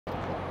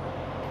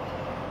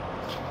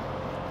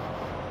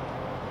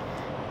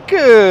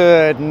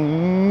Good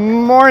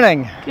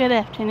morning. Good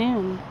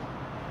afternoon.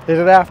 Is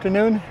it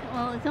afternoon?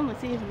 Well, it's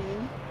almost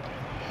evening.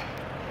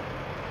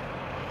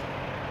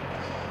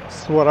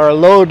 This is what our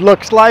load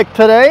looks like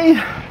today.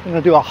 I'm going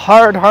to do a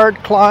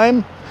hard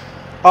climb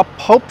up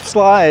Hope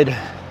Slide.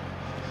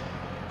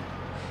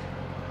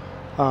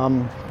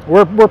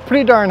 We're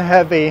pretty darn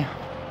heavy.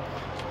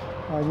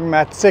 I'm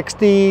at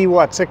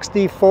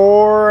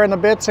 64 and a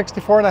bit,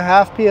 64 and a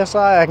half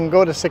PSI. I can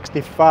go to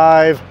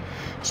 65,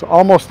 so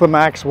almost the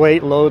max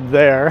weight load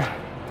there.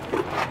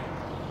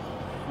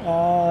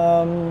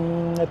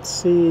 Let's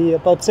see,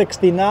 about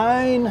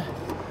 69,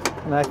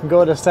 and I can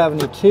go to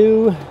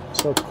 72,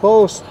 so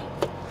close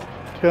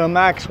to a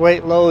max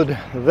weight load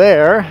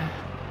there.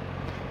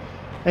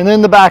 And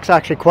then the back's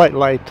actually quite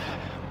light.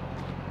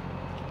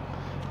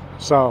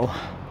 So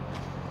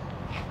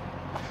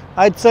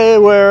I'd say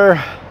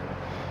we're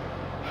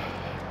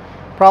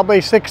probably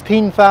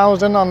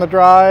 16,000 on the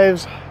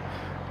drives,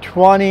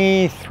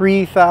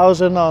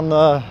 23,000 on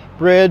the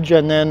bridge,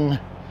 and then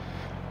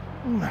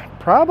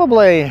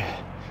probably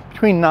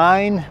between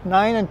 9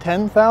 and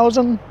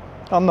 10,000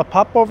 on the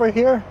pup over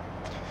here.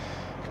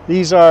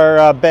 These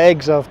are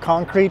bags of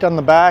concrete on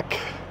the back,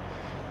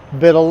 a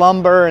bit of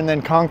lumber, and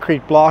then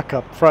concrete block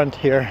up front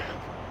here.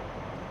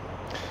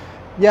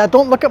 Yeah,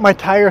 don't look at my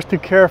tires too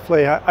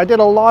carefully. I did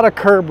a lot of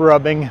curb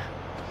rubbing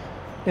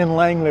in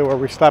Langley where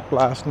we slept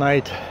last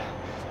night.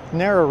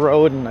 Narrow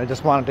road, and I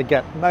just wanted to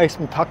get nice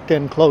and tucked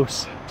in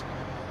close.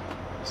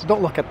 So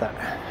don't look at that.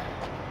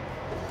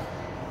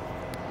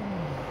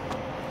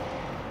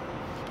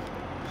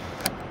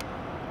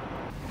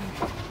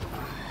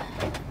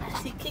 I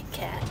see Kit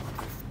Kat.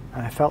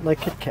 I felt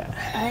like Kit Kat.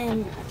 I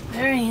am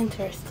very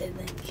interested,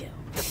 thank you.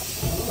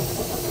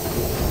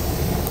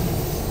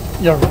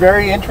 You're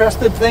very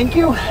interested, thank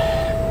you?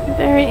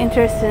 Very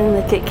interested in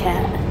the Kit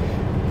Kat.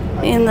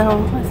 Even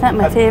though it's not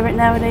my favorite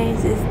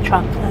nowadays, is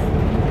chocolate.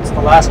 It's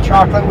the last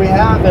chocolate we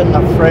have in the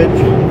fridge.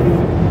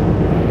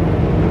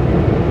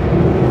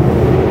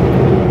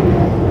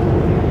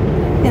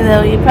 You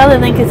know, you probably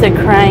think it's a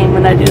crime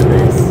when I do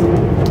this.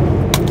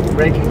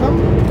 Breaking them?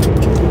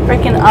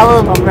 Breaking all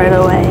of them right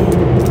away.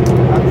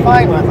 I'm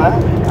fine with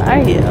that. Are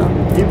you?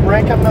 You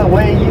break them the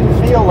way you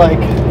feel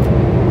like.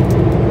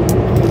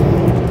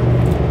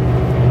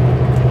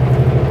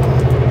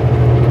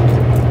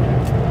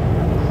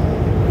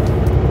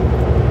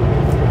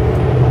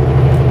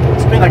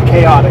 It's been a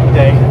chaotic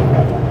day.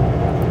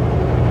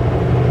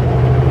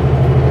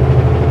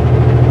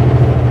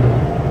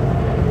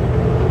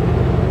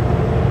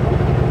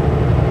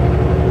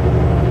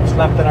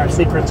 Slept in our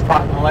secret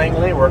spot in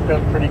Langley, worked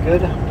out pretty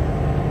good.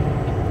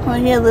 Well,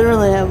 you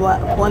literally have what,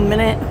 1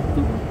 minute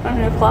on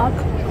your clock?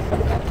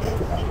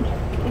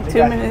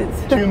 2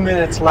 minutes. 2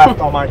 minutes left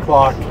on my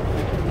clock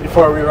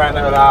before we ran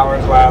out of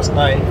hours last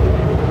night.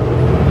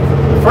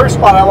 The first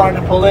spot I wanted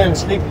to pull in,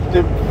 sleep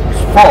was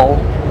full.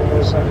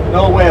 There's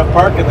no way of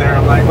parking there.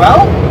 I'm like,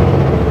 well,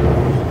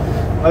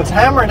 let's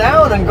hammer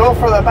down and go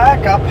for the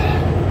backup.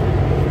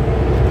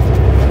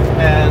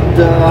 And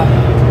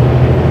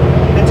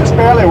it just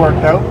barely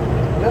worked out.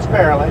 Just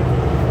barely.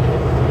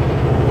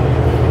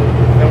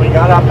 Then we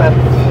got up at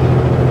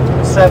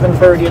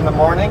 7:30 in the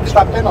morning,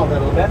 slept in a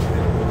little bit.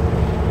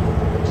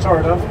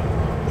 Sort of.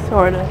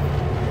 Sort of.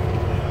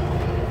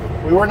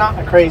 We were not in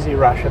a crazy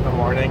rush in the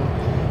morning.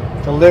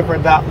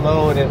 Delivered that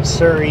load in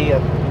Surrey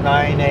at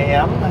 9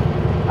 a.m.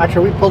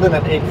 Actually, we pulled in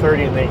at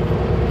 8:30 and they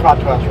got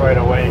to us right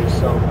away.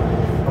 So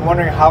I'm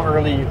wondering how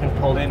early you can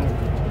pull in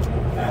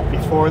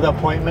before the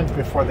appointment,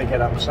 before they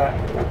get upset.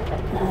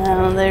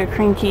 They're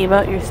cranky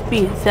about your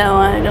speed, so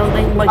I don't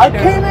think much. I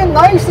came in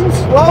nice and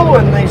slow,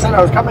 and they said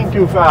I was coming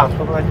too fast.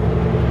 But like,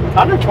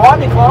 under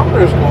 20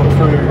 kilometers going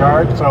through your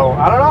yard, so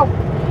I don't know.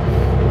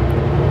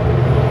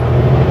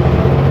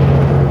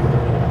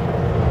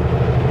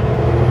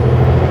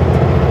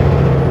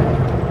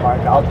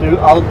 Right,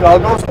 I'll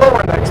go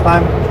slower next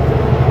time.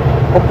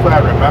 Hopefully I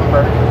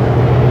remember.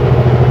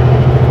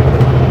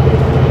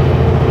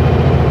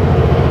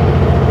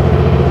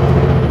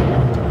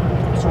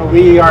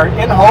 We are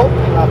in Hope.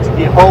 That's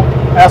the Hope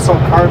Esso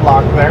card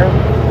lock there.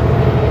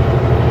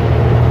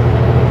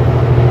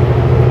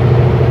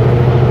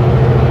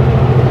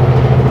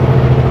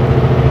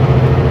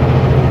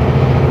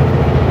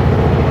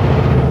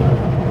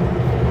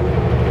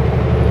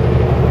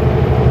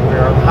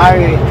 We're on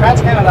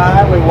Trans-Canada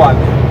Highway 1,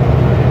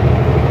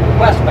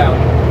 westbound.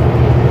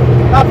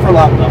 Not for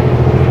long though.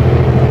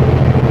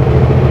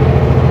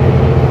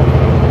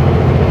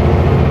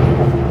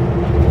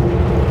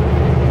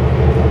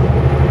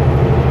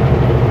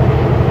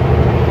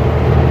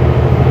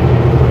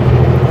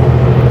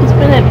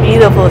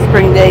 Beautiful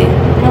spring day.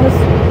 It was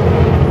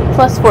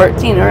plus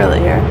 14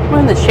 earlier. We're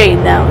in the shade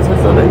now, so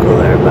it's a little bit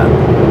cooler, but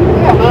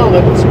yeah, well,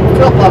 it's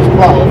still plus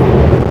 12.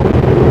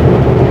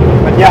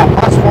 But yeah,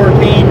 plus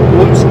 14,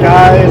 blue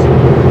skies.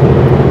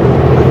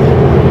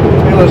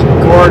 It was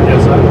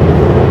gorgeous. I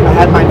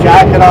had my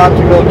jacket on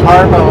to go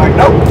tarp. I'm like,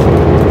 nope,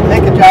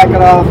 take the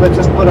jacket off. Let's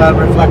just put a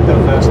reflective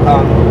vest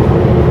on.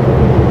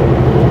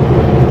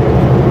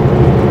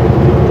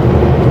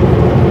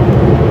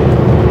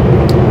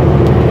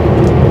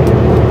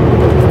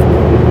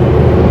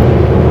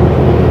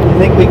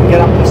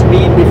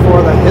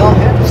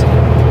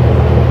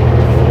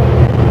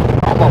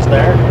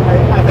 there.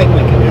 I think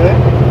we can do it.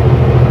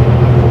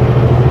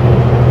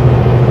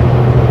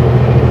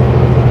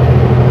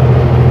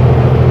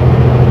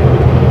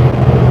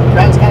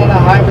 Trans-Canada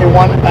Highway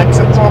 1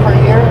 exits over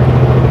here.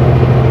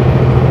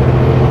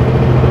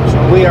 So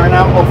we are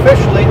now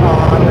officially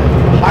on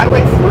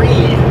Highway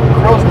 3,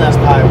 Crow's Nest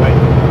Highway.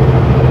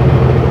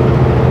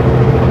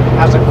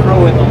 Has a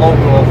crow in the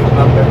logo of the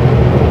number.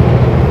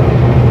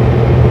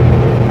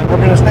 And we're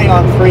going to stay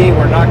on 3.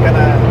 We're not going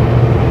to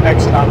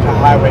exit onto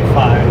Highway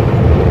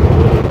 5.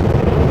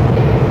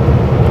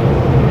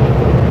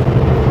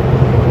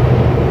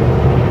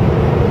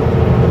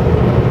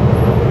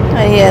 I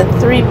had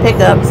 3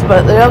 pickups,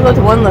 but they all go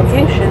to one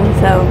location,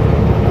 so.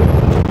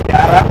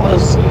 Yeah, that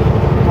was.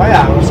 Oh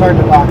yeah, I was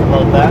starting to talk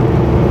about that.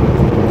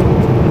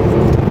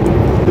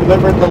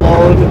 Delivered the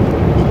load,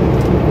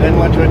 then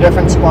went to a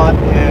different spot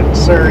in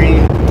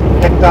Surrey,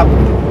 picked up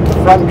the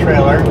front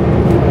trailer,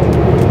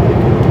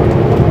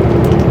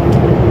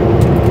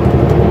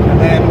 and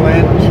then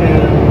went to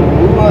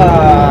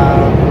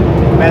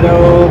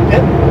Meadow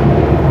Pit,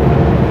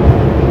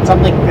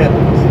 something Pit.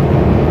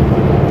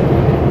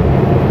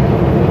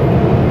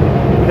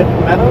 Pit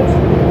Meadows?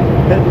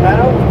 Pit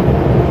Meadow?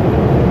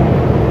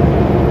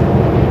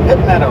 Pit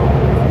Meadow.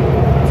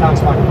 Sounds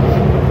fun.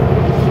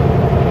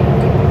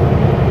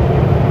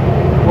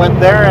 Went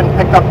there and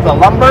picked up the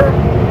lumber,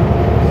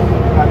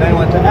 and then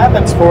went to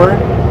Abbotsford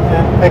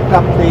and picked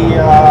up the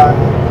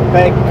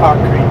bag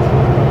concrete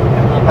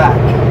in the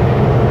back.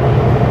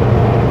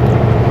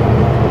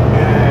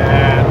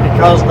 And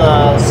because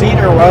the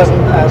cedar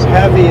wasn't as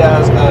heavy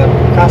as the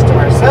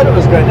customer said it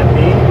was going to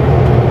be,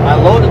 I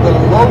loaded the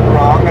load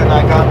wrong, and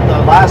I got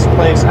the last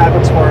place,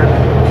 Abbotsford,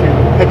 to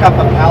pick up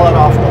a pallet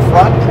off the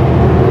front,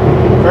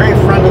 very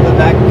front of the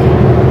deck,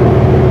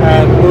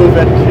 and move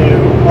it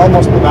to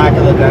almost the back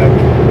of the deck.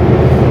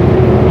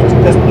 Just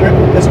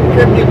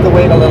distribute the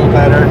weight a little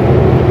better,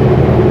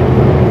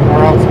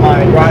 or else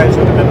my drives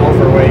would have been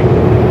overweight.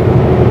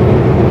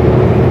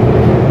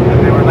 And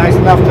they were nice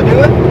enough to do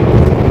it,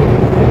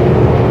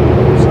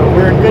 so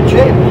we're in good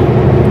shape.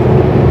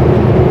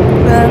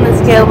 And the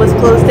scale was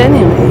closed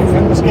anyways.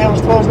 And the scale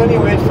was closed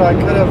anyway, so I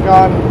could have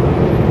gone,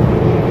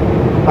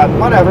 but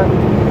whatever.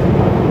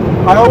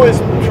 I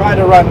always try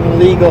to run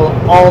legal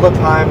all the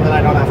time, then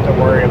I don't have to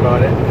worry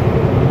about it.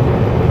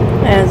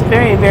 And it's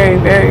very, very,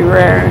 very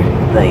rare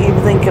that you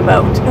think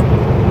about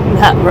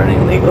not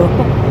running legal.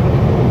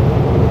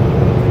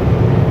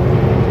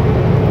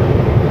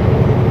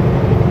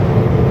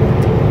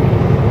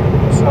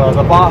 So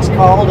the boss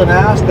called and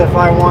asked if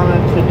I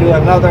wanted to do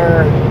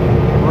another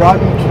run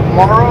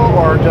tomorrow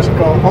or just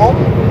go home.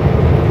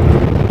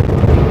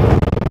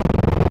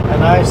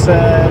 And I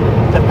said,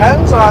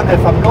 depends on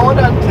if I'm going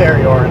to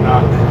Ontario or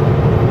not.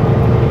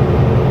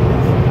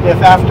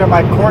 If after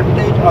my court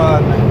date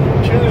on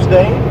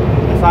Tuesday,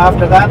 if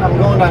after that I'm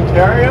going to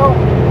Ontario,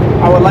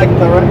 I would like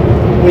the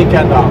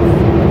weekend off.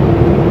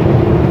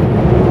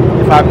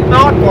 If I'm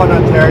not going to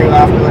Ontario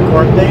after the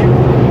court date,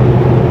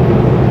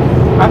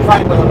 I'm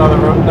fine with another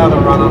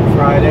run on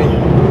Friday.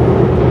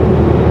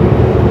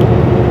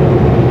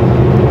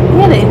 You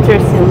had an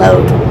interesting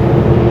load.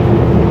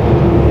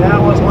 Yeah,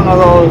 it was one of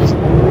those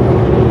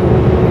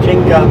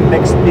Jenga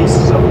mixed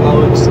pieces of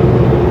loads.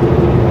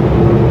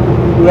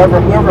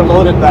 Whoever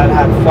loaded that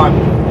had fun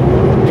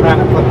trying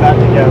to put that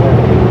together.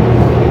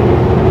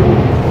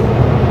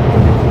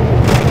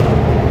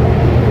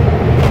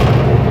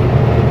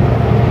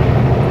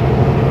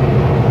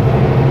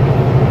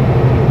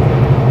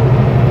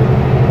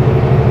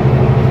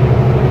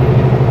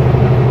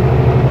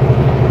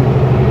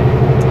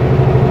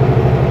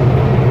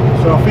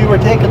 So if we were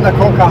taking the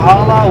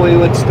Coquihalla, we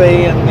would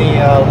stay in the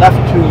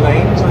left 2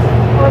 lanes,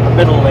 or the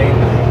middle lane.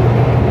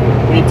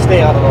 We'd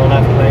stay out of the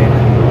left lane.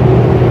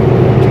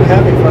 Too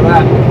heavy for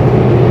that.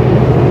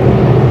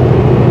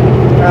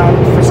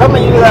 For some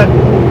of you that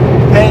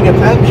paying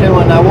attention,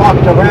 when I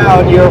walked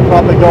around, you're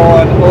probably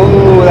going,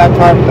 oh, that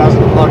tarp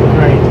doesn't look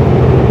great.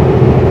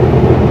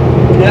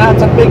 Yeah,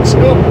 it's a big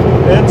scoop.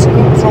 It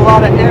scoops a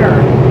lot of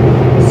air.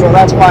 So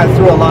that's why I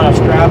threw a lot of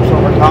straps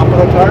over top of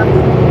the tarp.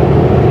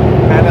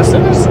 And as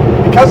soon as,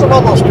 because of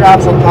all those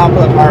straps on top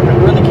of the tarp, it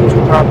really keeps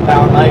the tarp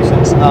down nice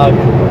and snug.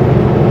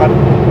 But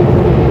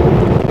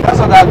because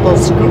of that,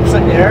 those scoops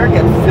of air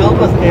get filled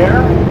with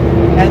air,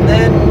 and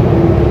then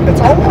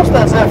it's almost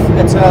as if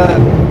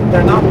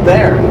they're not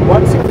there.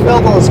 Once you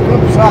fill those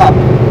scoops up,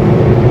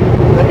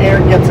 the air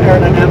gets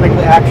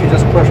aerodynamically actually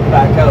just pushed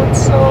back out,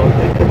 so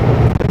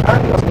the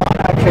tarp does not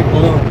actually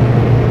balloon.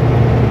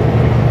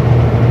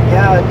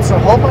 Yeah, it's a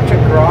whole bunch of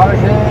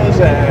garages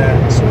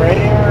and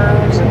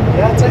sprayers, and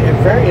yeah, it's a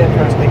very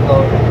interesting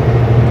load.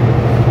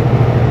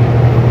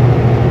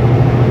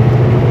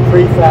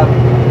 Prefab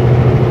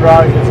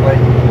garages,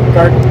 like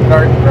garden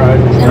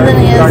garages. And then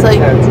he has like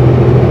sheds.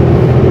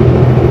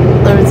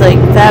 There's like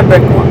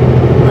fabric one,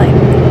 like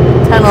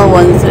tunnel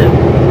ones too.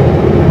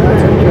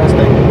 That's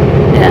interesting.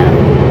 Yeah.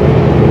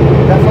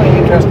 Definitely an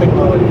interesting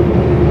load.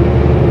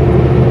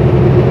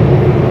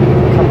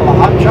 A couple of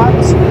hot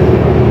shots.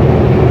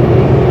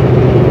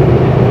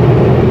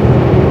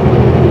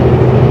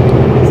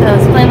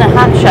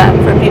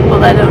 people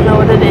that don't know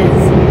what it is.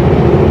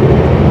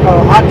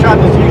 Well, hot shot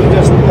is usually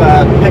just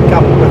pick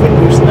up with a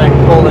gooseneck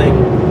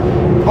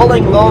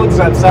pulling loads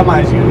that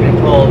semis usually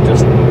pull,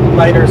 just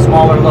lighter,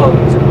 smaller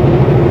loads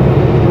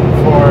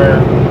for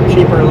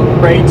cheaper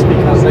rates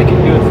because they can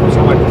do it for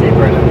so much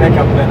cheaper in a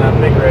pickup than a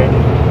big rig.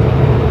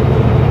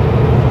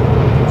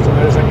 So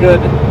there's a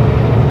good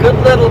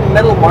little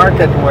middle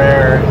market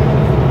where.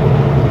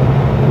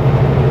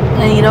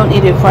 And you don't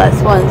need your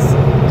class 1s.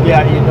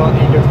 Yeah, you don't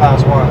need your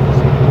class 1s.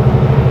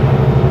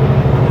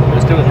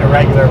 Just do it with your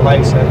regular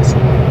license.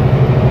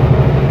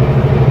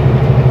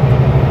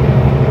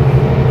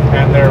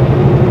 And their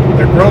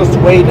gross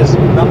weight is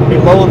not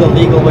below the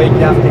legal weight you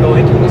have to go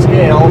into the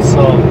scale,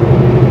 so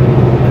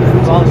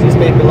as long as you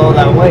stay below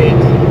that weight,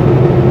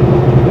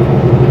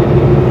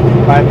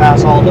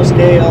 bypass all the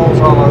scales,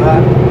 all of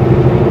that.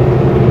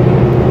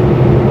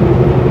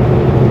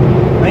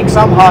 I think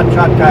some hot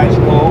shot guys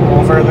go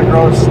over the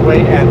gross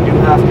weight and do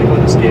have to go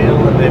to scale,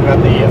 and they've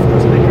got the IFTA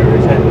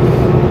stickers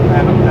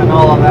and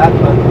all of that,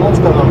 but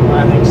most of them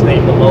I think stay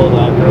below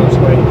the gross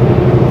weight.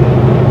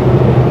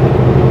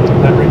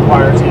 That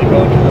requires you to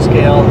go to the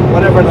scale,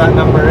 whatever that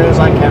number is,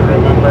 I can't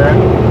remember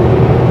it.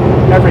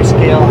 Every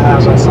scale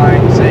has a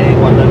sign saying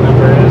what that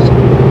number is.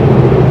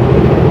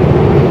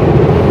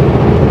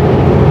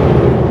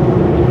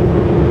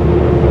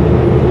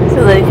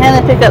 So they kind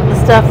of pick up the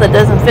stuff that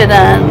doesn't fit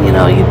on, you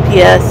know,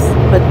 UPS,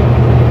 but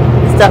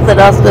the stuff that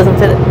also doesn't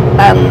fit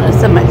on a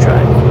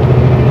semi-truck.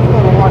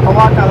 Little Waka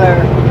Waka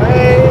there.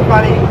 Hey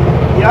buddy,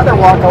 the other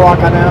Waka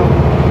Waka now.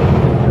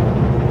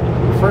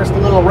 First a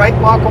little right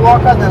Waka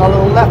Waka, and then a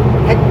little left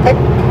pick,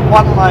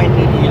 one line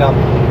to eat up.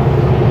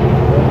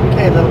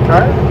 Okay, little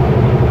car.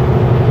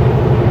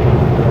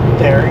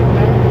 Daring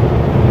there.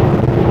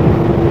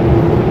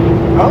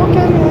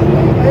 Okay,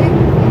 hey,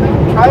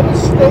 try to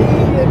stay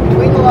in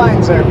between the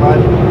lines there,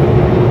 bud.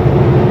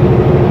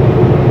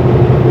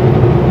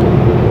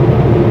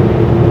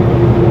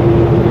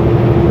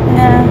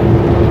 Yeah.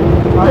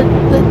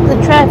 The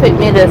traffic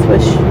made us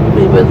wish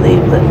we would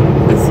leave the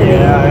city.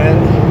 Yeah,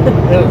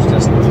 it was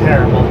just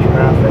terrible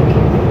traffic.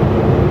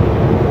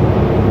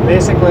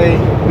 Basically,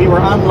 we were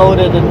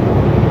unloaded at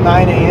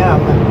 9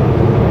 a.m.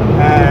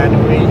 and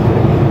we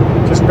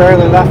just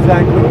barely left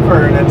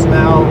Vancouver, and it's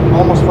now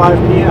almost 5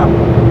 p.m.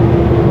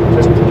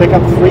 just to pick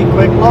up 3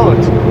 quick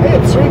loads. Hey,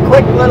 it's 3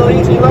 quick little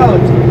easy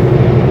loads.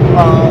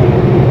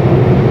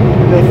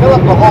 They fill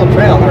up the whole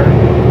trailer,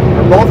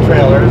 or both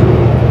trailers.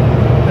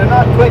 They're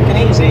not quick and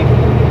easy.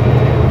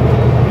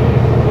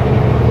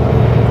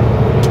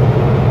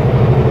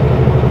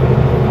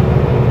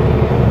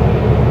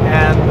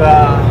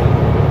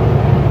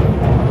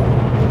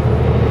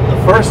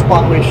 The first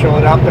spot we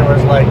showed up, there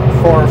was like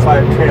 4 or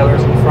 5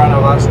 trailers in front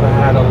of us that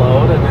had a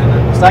load, and then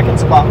the second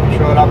spot we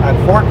showed up had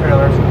 4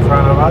 trailers in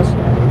front of us.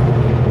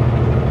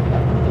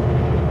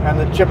 And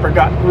the chipper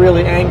got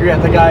really angry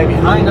at the guy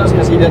behind us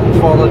because he didn't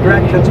follow the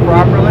directions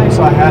properly,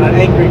 so I had an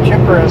angry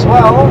chipper as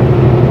well.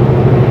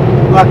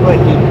 Luckily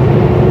he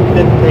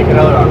didn't take it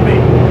out on me.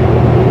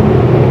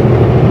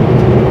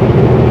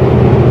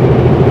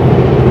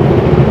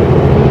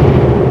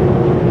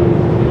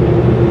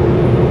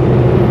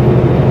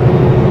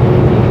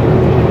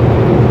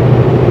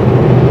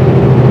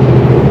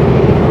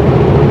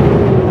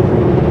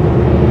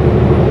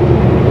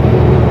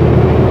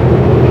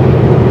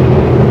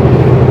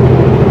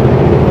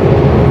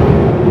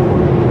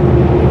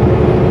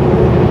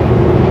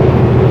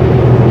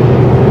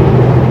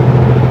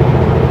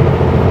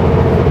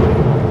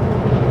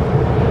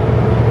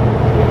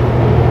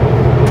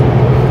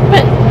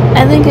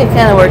 I think it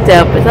kind of worked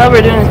out, because all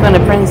we're doing is going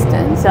to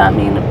Princeton, so I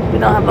mean, we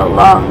don't have a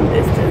long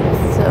distance.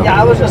 So. Yeah,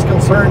 I was just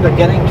concerned of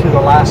getting to the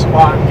last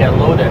spot and get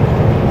loaded.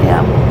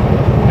 Yeah.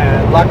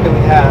 And luckily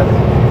we had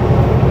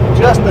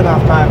just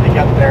enough time to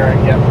get there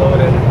and get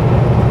loaded.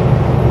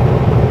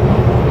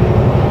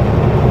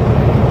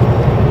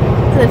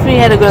 So if we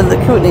had to go to the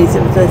Kootenays,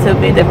 it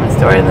would be a different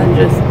story than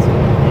just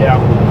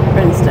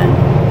Princeton.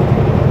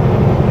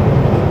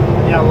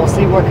 Yeah, we'll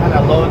see what kind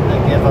of load they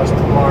give us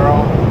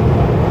tomorrow,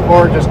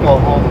 or just go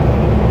home.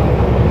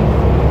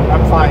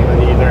 I'm fine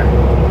with either.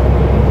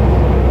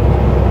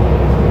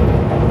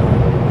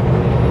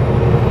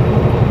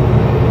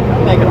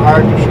 It'll make it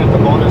hard to shoot the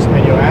bonus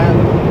video and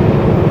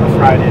the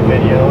Friday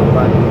video,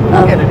 but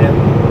I'll get it in.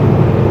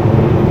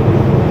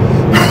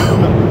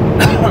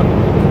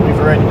 We've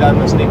already done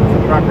the Sleep with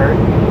the Trucker.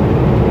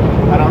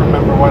 I don't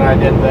remember what I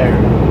did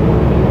there.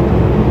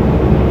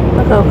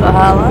 The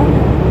Coquihalla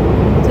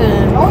to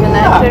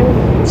connector.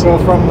 Yeah. So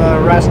from the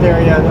rest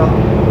area,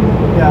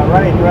 yeah,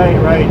 right.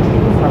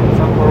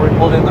 From where we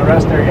pulled in the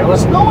rest area. It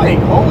was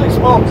snowing, holy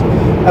smokes.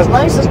 As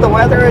nice as the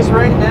weather is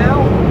right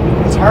now,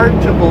 it's hard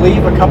to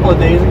believe a couple of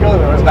days ago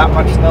there was that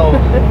much snow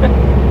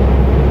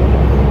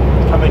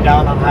coming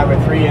down on Highway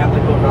 3 and the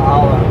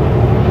Coquihalla.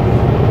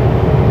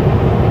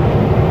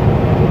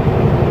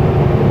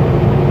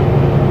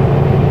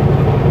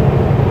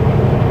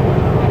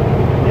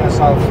 Yes,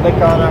 I'll flick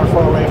on our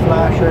 4-way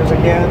flashers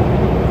again.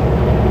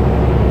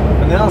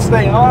 And they'll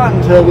stay on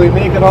until we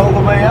make it all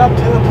the way up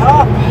to the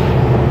top.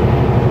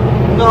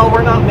 No,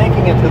 we're not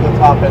making it to the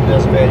top in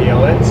this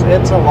video.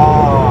 It's a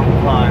long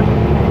climb.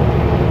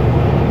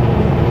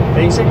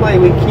 Basically,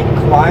 we keep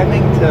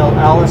climbing till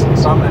Allison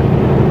Summit.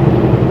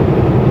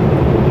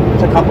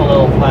 There's a couple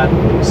little flat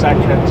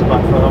sections,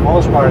 but for the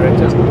most part,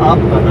 it's just up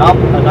and up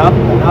and up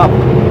and up.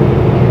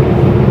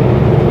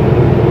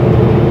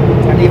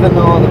 And even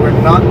though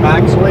we're not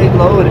max weight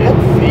load, it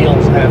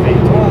feels heavy.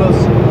 It's one of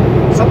those,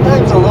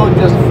 sometimes the load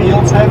just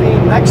feels heavy.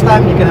 Next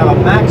time you can have a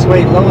max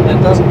weight load and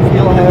it doesn't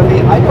feel heavy.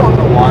 I don't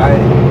know why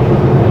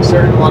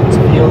certain ones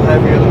feel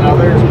heavier than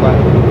others, but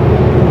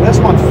this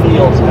one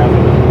feels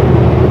heavy.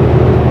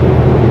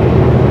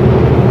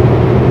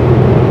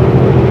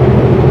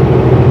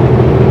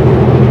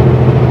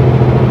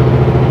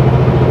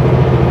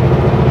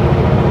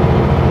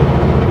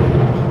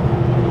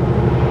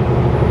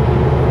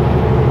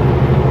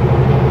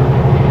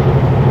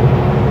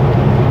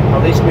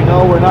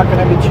 We're not going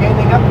to be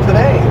chaining up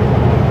today.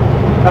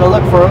 Gotta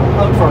look for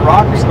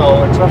rocks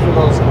though, especially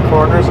those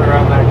corners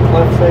around that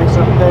cliff face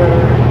up there.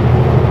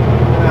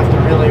 Gonna have to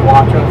really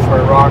watch out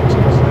for rocks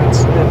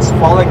because it's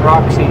falling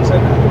rock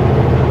season.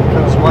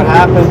 Because what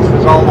happens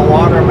is all the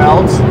water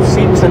melts,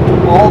 seeps into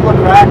all the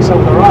cracks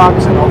of the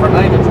rocks, and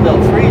overnight it still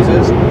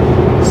freezes.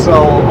 So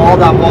all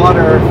that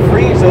water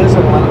freezes,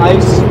 and when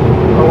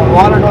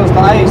water goes to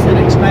ice, it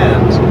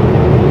expands.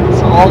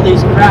 So all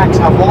these cracks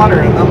have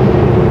water in them.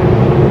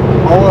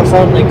 All of a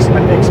sudden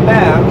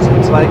expands.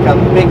 It's like a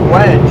big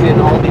wedge in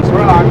all these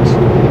rocks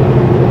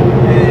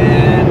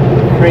and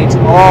creates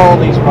all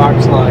these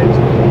rock slides.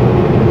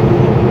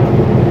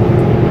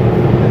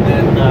 And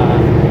then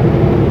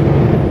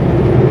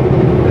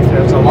if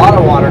there's a lot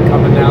of water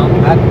coming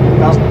down, that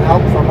doesn't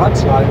help for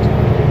mudslides.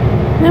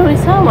 No, we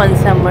saw one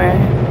somewhere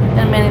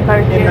in Manning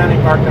Park here. In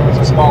Manning Park there was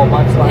a small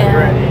mudslide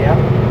already, yeah.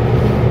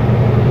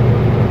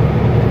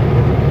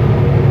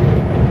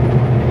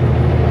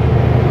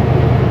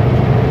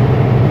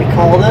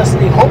 Call this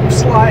the Hope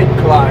Slide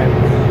Climb.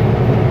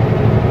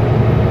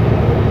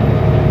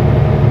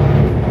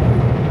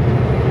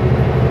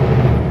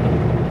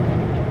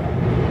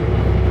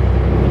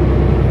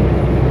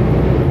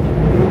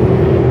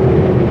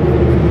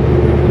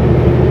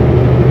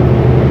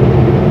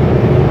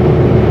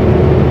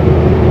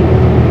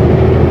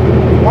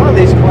 One of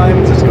these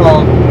climbs is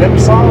called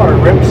Whipsaw or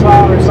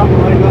Ripsaw or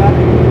something like that.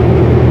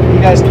 You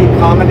guys keep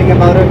commenting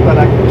about it, but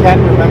I can't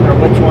remember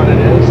which one it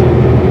is.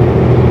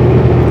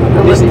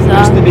 It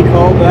used to be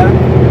called that?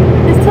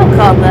 It's still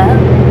called that.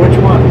 Which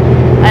one?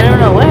 I don't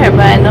know where,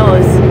 but I know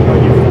it's... Oh,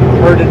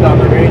 you've heard it on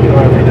the radio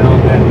every now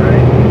and then,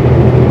 right?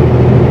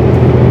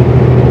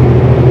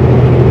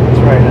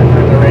 That's right, I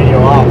turned the radio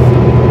off.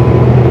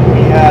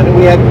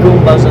 We had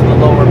Goombas in the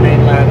lower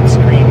mainland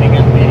screaming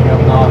and being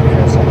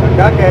obnoxious. I'm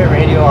like, okay,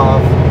 radio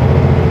off.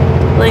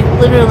 Like,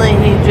 literally,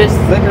 he just...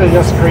 Literally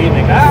just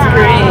screaming.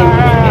 Screamed,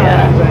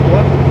 yeah. I was like,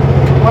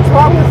 what's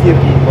wrong with you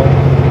people?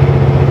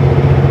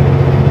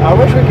 I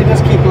wish we could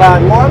just keep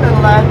lad 1 and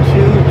lad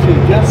 2 to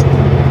just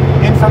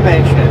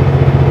information.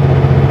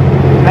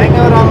 Hang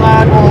out on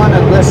lad 1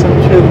 and listen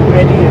to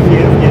any, if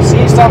you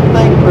see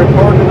something,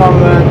 report it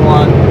on lad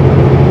 1.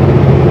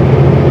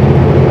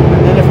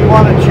 And then if you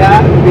want to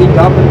chat and be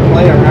dumb and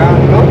play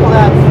around, go to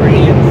lad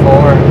 3 and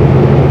 4.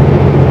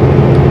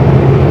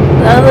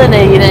 The other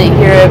day you didn't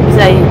hear it because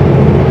I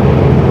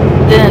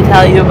didn't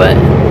tell you, but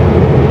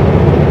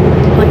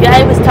the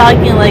guy was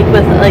talking like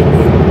with like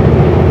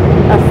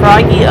a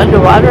froggy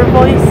underwater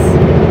voice.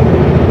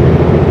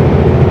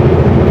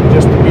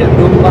 Just to be a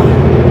Goomba?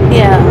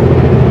 Yeah.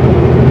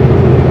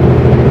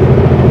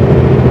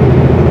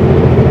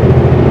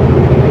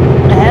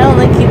 I don't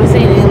think he was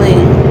saying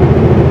anything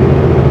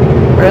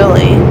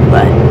really,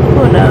 but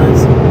who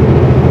knows?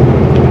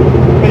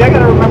 But I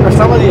gotta remember,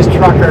 some of these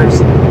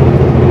truckers,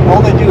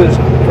 all they do is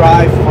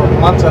drive for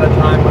months at a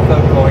time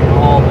without going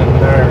home,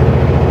 and they're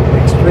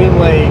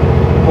extremely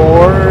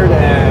bored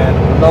and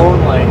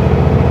lonely.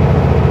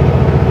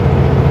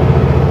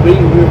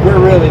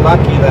 We're really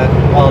lucky that,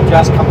 well,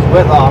 Jess comes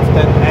with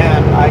often,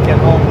 and I get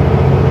home,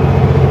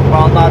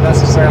 well, not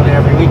necessarily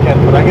every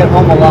weekend, but I get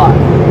home a lot.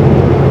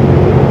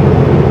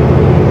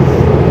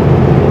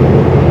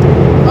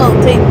 Well,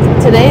 take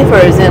today for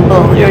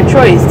example, your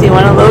choice. Do you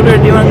want to load or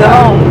do you want to go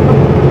home?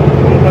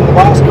 When the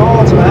boss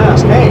calls and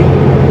asks, hey,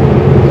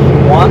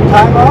 you want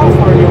time off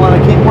or do you want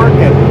to keep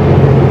working?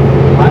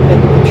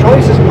 The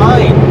choice is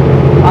mine.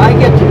 I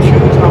get to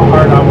choose how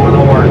hard I want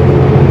to work.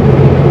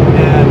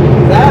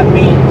 And that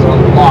means a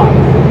lot.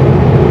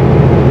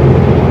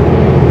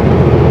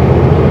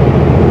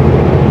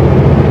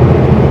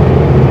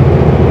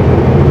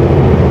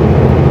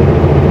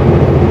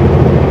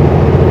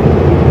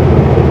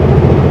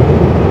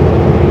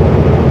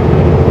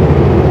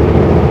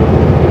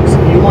 So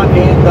you want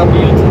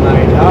A&W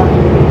tonight, huh?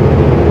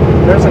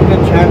 There's a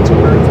good chance it's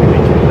going to be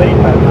too late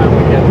by the time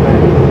we get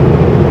there.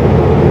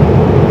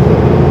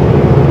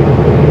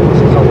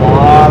 This is a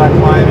lot of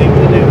climbing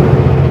to do.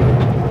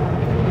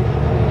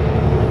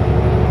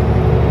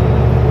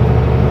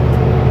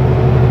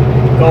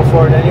 Go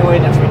for it anyway,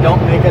 and if we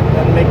don't make it,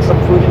 then make some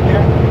food in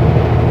here.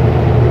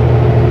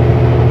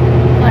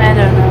 I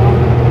don't know.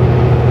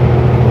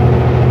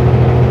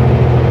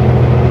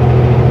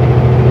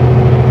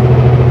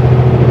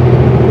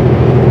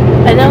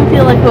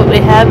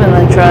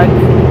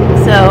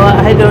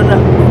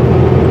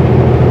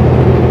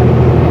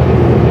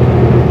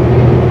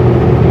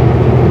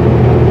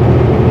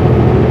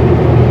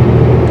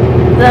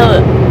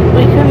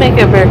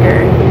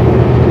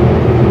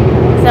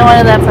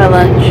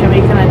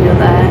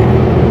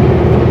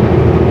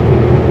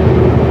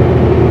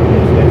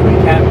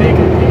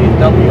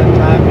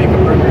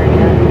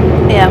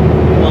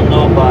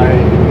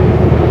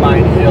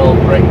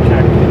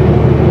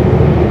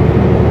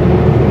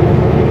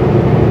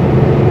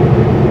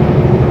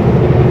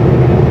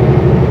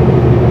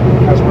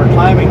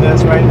 doing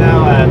this right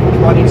now at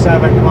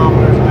 27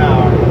 kilometers an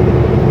hour.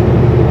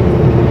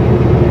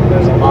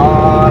 There's a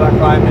lot of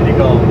climbing to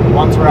go.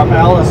 Once we're up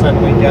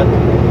Allison, we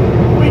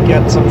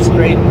get some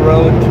straight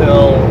road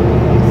till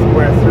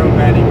we're through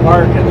Manning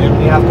Park, and then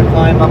we have to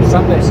climb up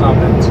Sunday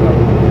Summit. So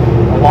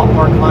a lot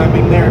more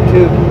climbing there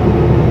too.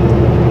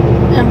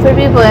 And for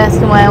people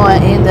asking why I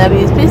want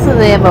A&Ws, basically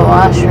they have a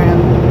washroom.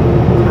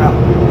 Yeah.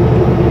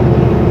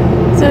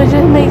 So it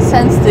just makes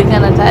sense to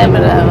kind of time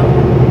it out.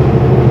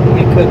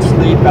 We could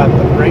sleep at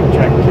the brake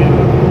check too.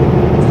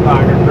 It's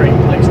not a great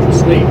place to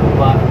sleep,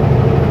 but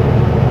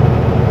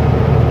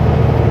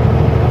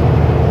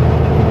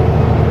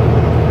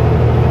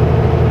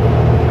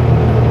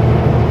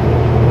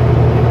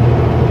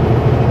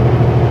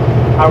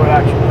I would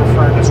actually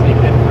prefer to sleep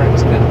in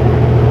Princeton.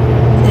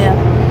 Yeah.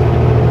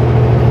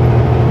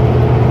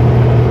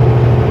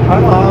 I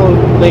don't know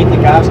how late the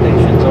gas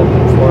station's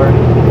open for.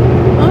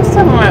 Most of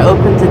them are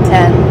open to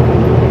 10.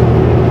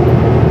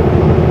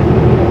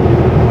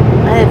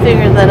 I had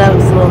figured that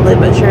out slowly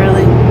but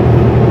surely.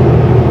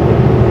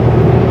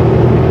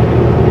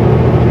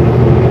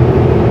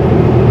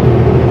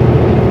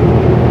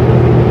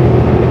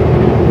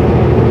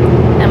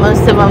 And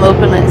most of them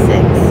open at 6.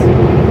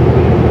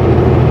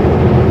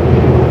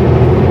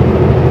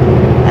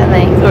 I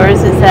think, or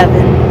is it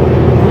 7?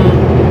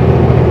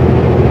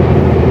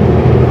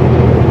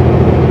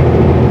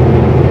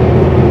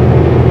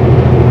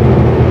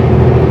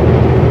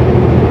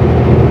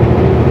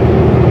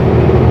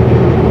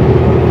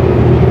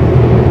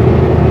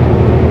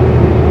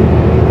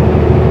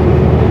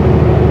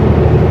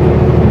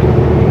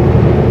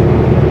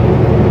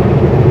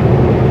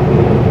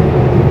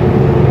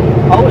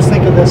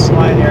 This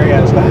slide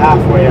area is the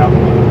halfway up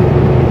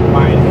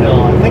Mine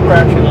Hill. I think we're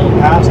actually a little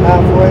past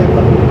halfway,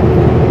 but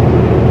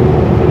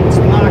it's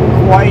not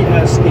quite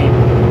as steep.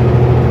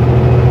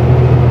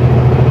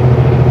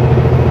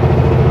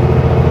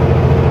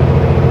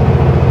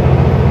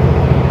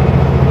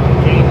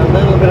 Gain a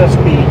little bit of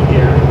speed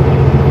here.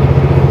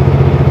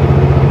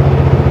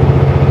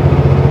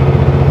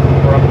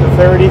 We're up to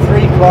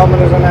 33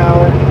 kilometers an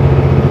hour.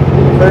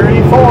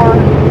 34.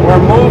 We're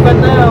moving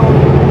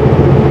now.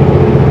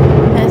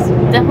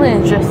 Definitely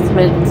an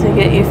adjustment to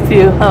get used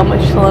to how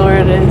much slower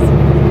it is.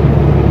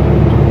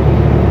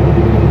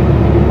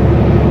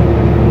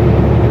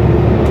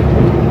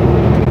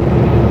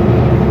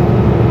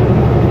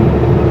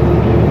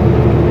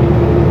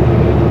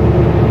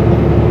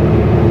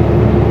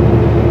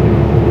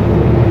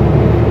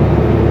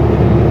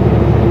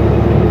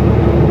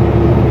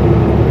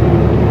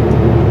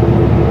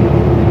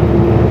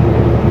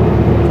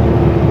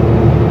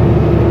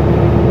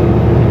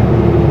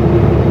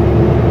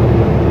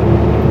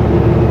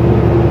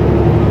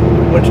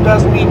 Which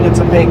does mean it's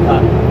a pay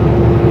cut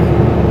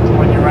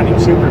when you're running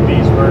Super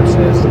Bs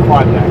versus the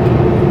quad deck.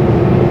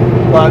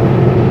 But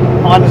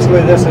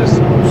honestly, this is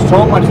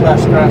so much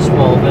less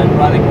stressful than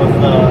running with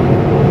the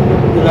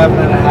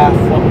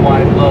 11.5 foot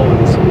wide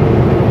loads.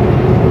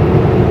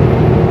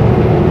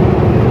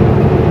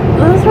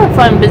 Those were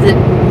fun because it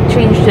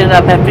changed it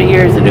up after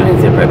years of doing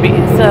Super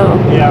Bs. So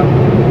yeah.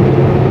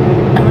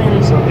 I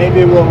mean, so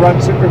maybe we'll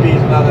run Super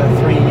Bs another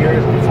 3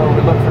 years before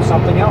we look for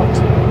something else.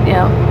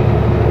 Yeah.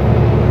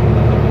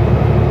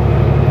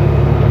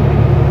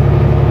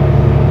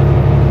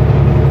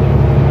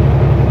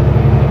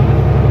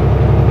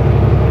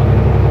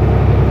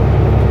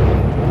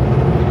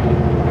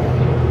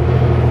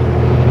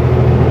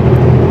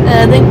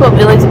 I think what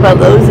we liked about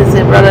those is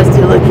it brought us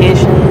to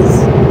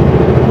locations.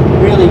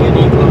 Really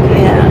unique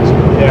locations.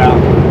 Yeah.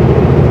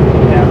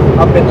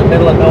 Yeah. Up in the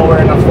middle of nowhere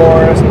in a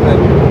forest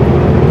and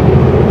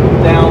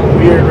down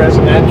weird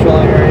residential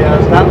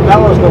areas. That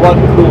was the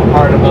one cool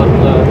part about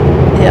the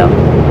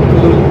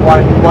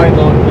wide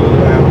load blue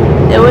lamp.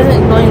 It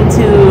wasn't going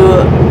to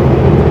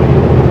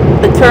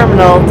the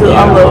terminal to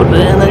unload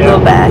it and then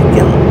go back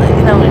and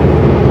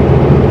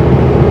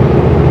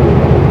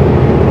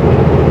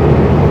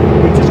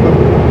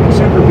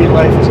Super B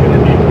life is going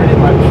to be pretty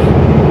much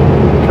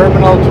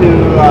terminal to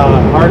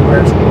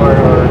hardware store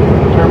or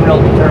terminal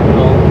to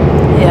terminal.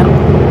 Yeah.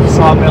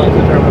 Sawmill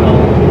to terminal.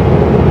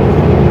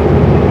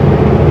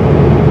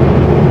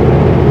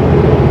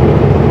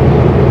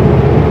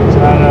 Is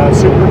that a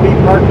Super B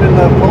parked in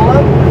the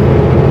pull-up?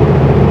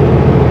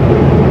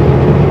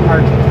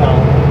 Hard to tell.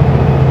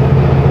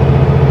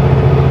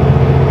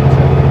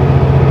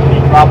 Can he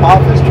drop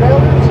off his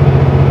trailers?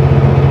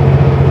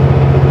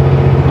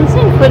 I've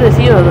seen quite a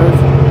few of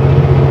those.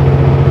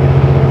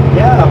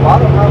 Yeah, a lot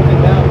of broken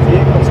down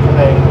vehicles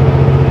today.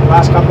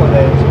 Last couple of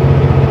days.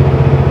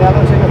 Yeah, it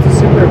looks like it's a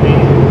Super B.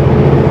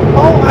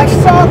 Oh, I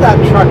saw that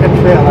truck and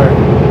trailer.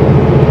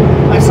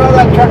 I saw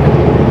that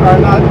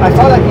I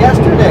saw that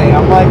yesterday.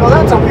 I'm like, oh,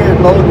 that's a weird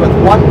load with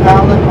one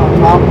pallet on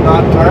top,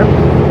 not tarped.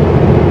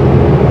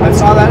 I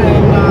saw that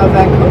in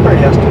Vancouver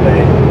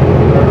yesterday,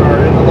 or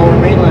in the Lower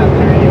Mainland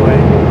there anyway.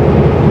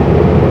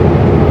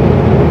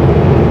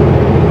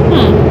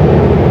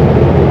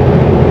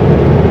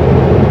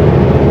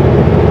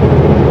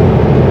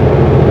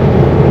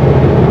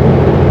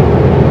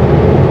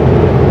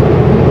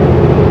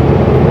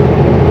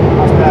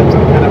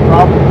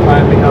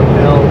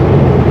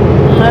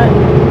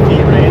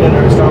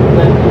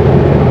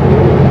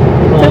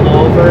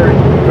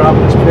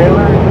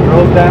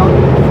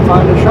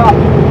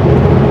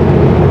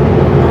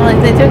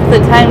 they took the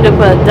time to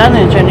put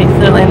dunnage underneath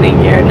their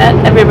landing gear.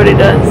 Not everybody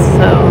does,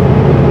 so.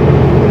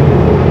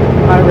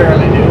 I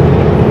rarely do.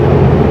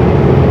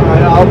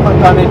 I'll put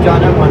dunnage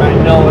on it when I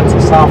know it's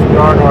a soft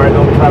yard or I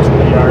don't trust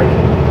the yard.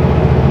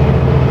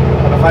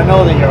 But if I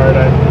know the yard,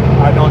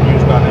 I don't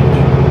use dunnage.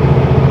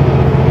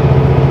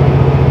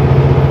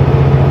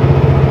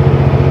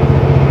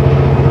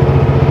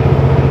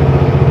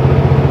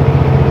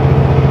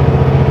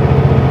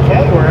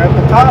 Okay, we're at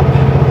the top.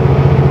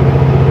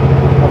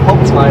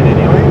 Hope slide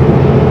anyway.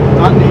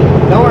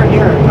 Nowhere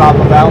near the top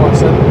of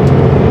Allison.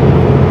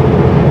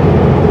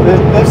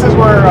 This is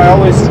where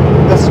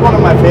this is one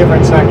of my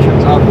favorite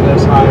sections of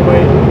this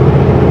highway.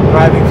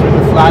 Driving through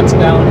the flats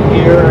down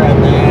here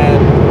and then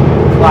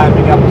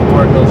climbing up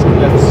toward those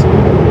cliffs.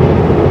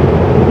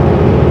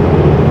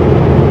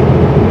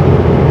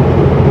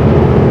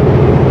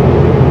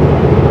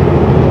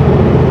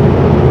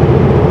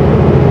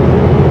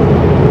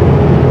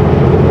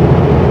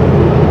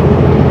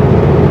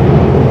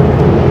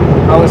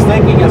 I was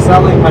thinking of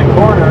selling my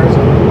corners,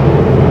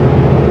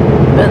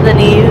 But then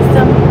you used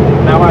them?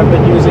 now I've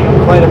been using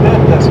them quite a bit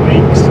this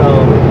week,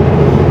 so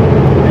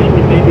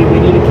maybe we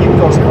need to keep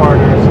those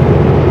corners.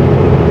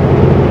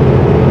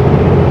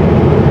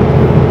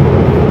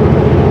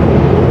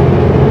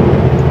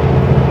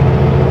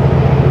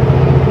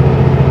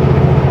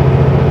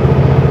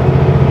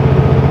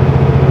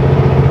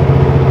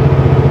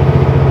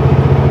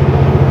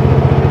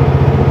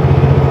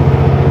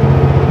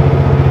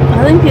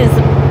 I think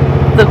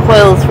the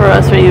coils for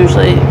us are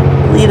usually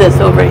lead us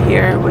over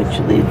here, which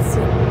leads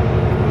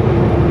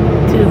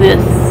to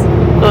this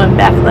going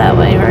back that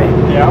way, right?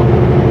 Yeah.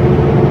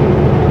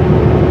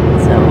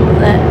 So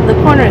the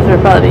corners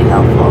are probably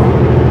helpful.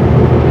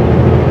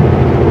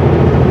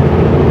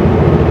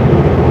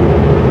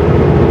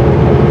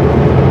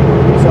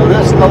 So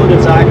this load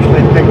is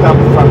actually picked up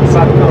from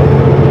Sutco.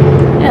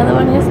 Yeah, the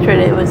one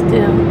yesterday was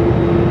due.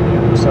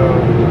 So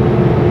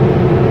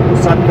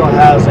Sutco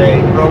has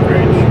a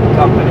brokerage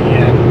company,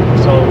 and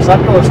so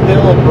Sutco is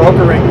still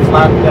brokering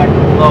flat deck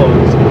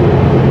loads,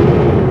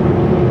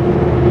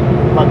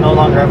 but no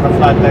longer have a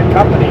flat deck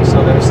company,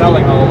 so they're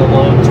selling all the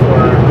loads for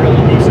a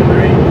really decent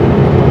rate.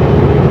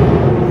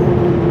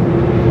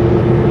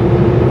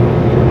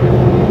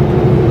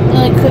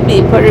 Well, it could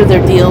be part of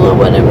their deal or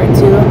whatever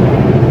too.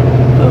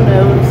 Who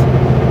knows?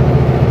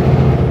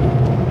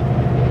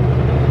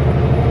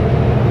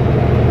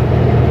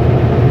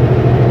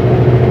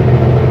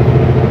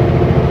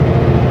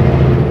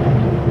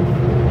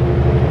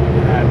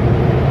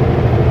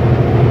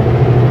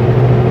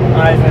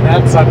 Ivan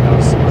at Sutco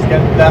was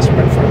getting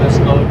desperate for this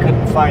load,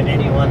 couldn't find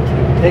anyone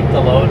to take the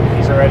load.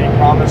 He's already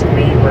promised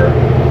me where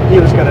he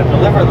was going to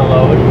deliver the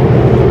load,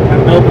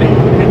 and nobody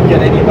could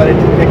get anybody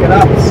to pick it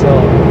up.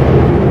 So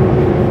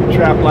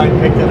Trapline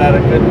picked it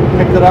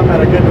up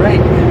at a good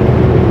rate.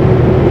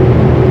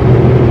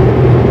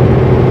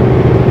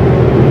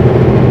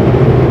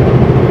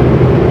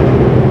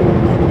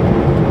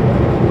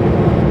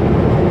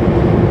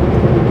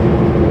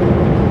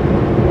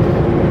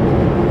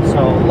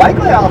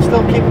 Likely I'll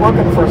still keep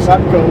working for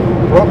Sutco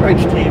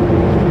brokerage team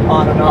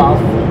on and off.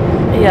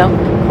 Yeah.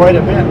 Quite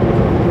a bit.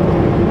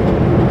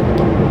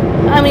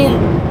 I mean,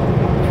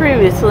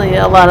 previously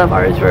a lot of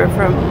ours were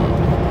from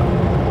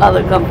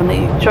other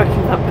trucking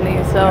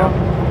companies, so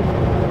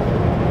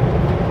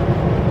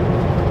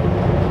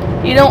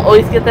you don't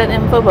always get that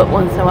info, but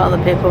once in a while the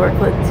paperwork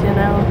lets you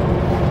know.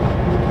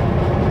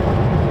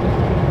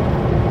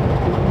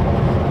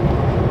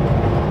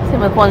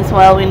 Same with once in a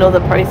while we know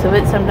the price of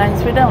it,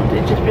 sometimes we don't.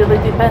 It just really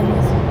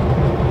depends.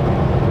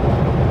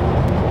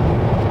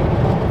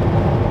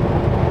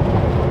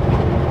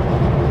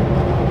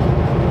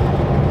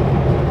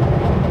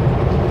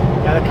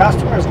 Yeah, the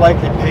customer is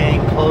likely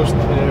paying close to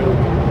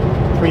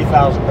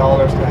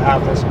 $3,000 to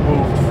have this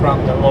moved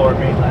from the lower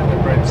mainland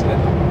to Princeton.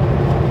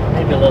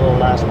 Maybe a little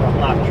less, but I'm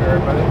not sure,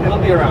 but it'll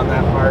be around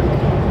that mark.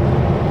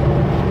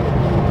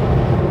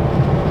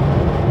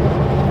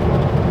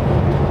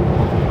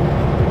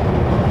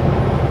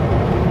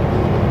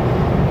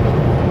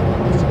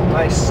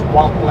 Nice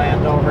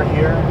swampland over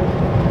here.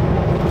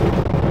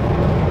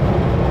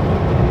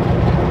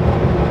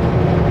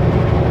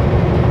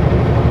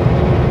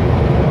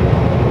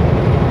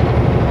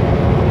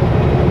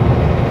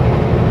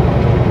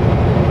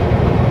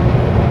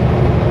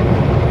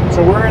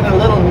 So we're in a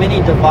little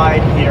mini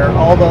divide here.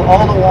 All the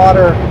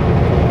water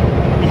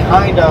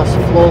behind us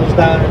flows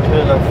down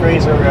into the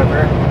Fraser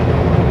River.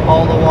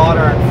 All the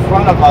water in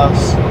front of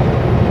us,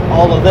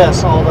 all the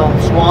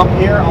swamp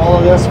here, all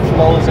of this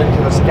flows into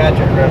the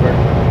Skagit River.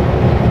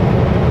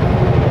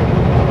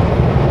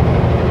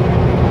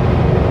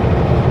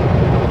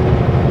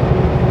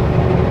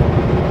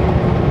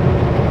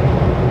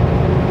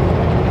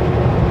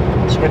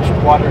 Switched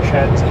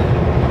watersheds.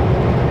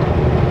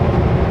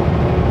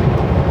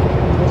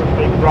 There's a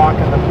big rock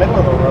in the middle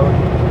of the road.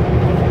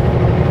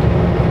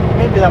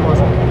 Maybe that was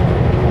a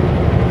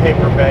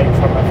paper bag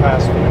from a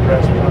fast food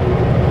restaurant.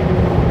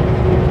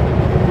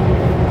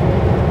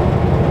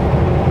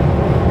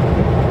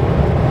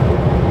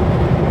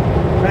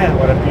 Man,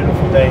 what a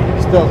beautiful day.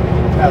 Still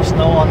have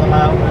snow on the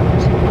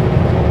mountains.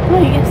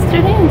 Well,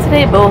 yesterday and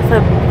today both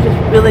have just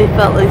really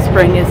felt like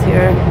spring is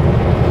here.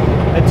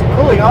 It's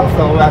cooling off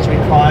though as we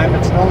climb.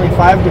 It's only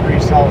 5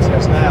 degrees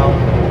Celsius now.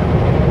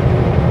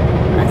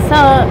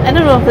 I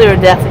don't know if they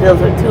were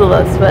daffodils or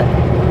tulips, but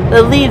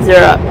the leaves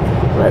are up,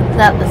 but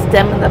not the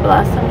stem of the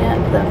blossom yet,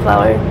 the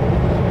flower.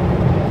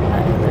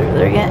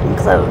 They're getting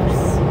close.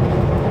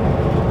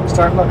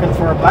 Start looking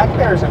for black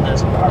bears in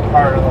this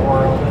part of the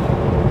world.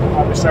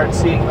 Probably start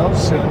seeing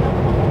those soon.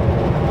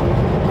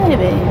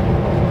 Maybe.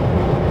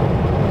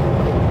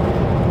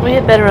 We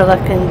had better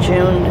luck in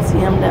June to see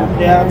them down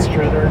here. Yeah, that's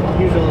true. They're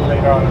usually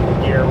later on in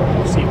the year when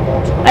you see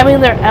most of them. I mean,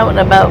 they're out and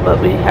about, but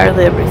we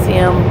hardly ever see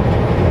them.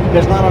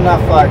 There's not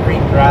enough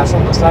green grass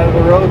on the side of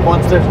the road.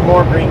 Once there's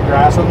more green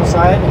grass on the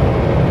side,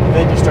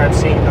 then you start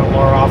seeing them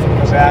more often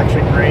because they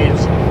actually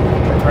graze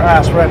the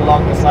grass right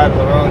along the side of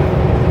the road.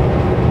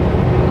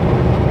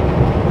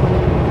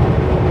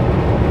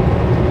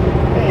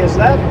 Hey, is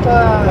that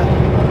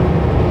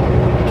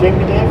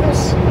Jamie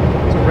Davis?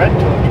 It's a red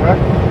tow truck.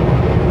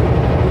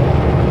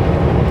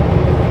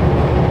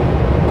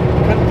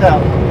 Couldn't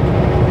tell.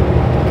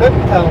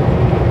 Couldn't tell.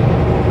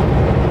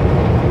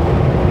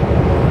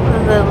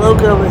 The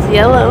logo was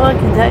yellow, I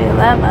can tell you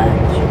that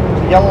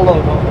much. Yellow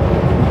logo.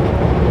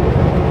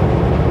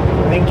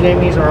 I think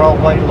Jamie's are all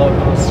white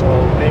logos, so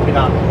maybe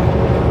not.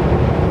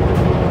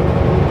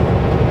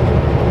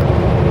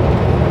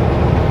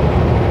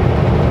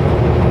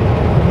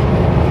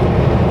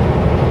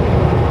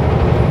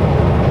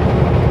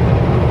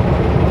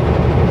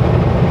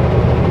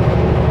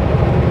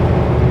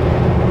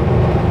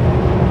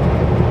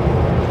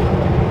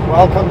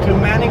 Welcome to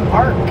Manning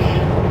Park.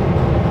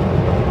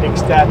 Big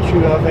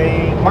statue of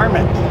a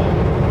marmot.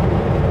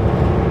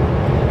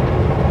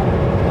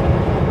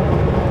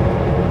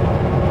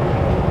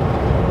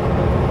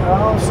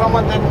 Oh,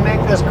 someone didn't make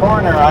this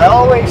corner. I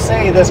always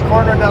say this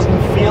corner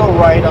doesn't feel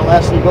right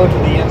unless you go to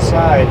the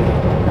inside.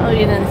 Oh,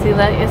 you didn't see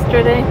that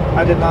yesterday?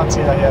 I did not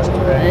see that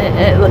yesterday.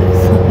 It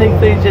looks like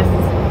they just,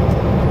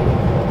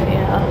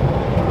 yeah.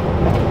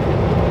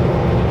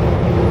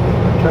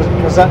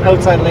 Because that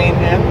outside lane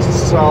ends,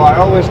 so I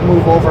always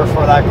move over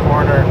for that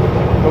corner.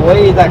 The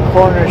way that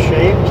corner is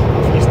shaped,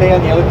 if you stay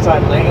on the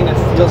outside lane, it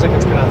feels like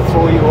it's going to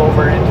throw you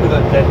over into the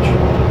ditch.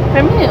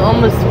 For me, it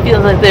almost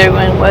feels like they're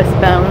going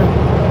westbound.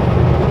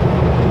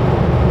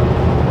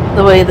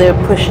 The way they're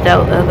pushed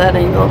out at that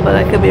angle, but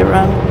I could be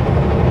wrong.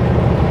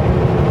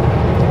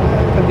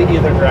 It could be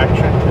either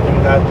direction to do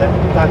that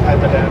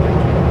type of damage.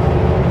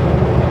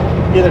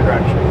 Either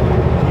direction.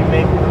 You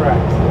may be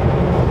correct.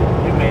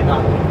 You may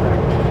not be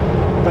correct.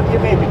 But you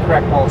may be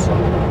correct also.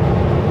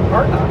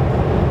 Or not.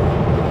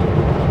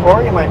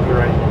 Or you might be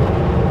right.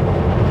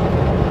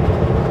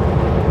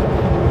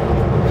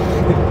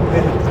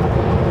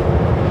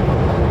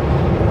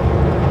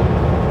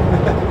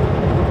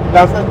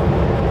 Nothing?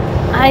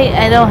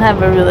 I don't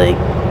have a really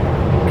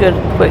good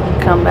quick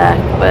comeback,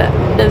 but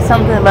there's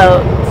something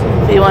about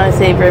if you want to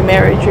save your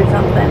marriage or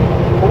something.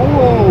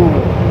 Ooh.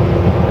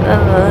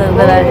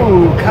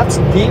 Ooh, cuts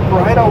deep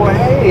right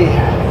away.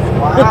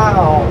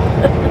 Wow.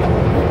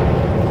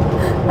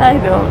 I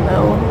don't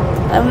know.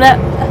 I'm not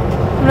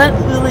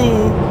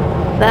really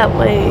that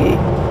way.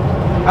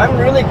 I'm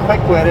really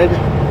quick-witted,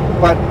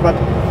 but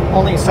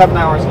only 7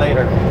 hours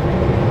later.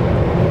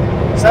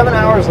 7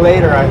 hours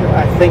later,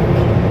 I think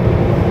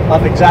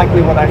of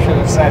exactly what I should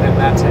have said in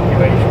that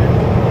situation.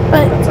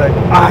 But it's like,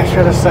 I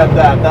should have said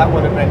that. That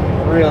would have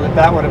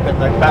been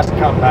the best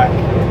comeback.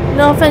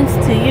 No offense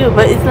to you,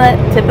 but isn't that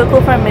typical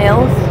for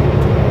males?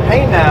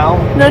 Hey now.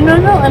 No.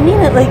 I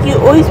mean it. Like, you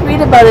always read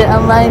about it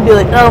online and be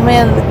like, oh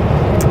man,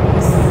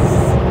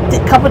 a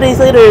couple days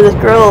later, this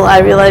girl, I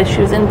realized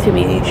she was into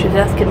me. She was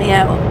asking me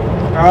out.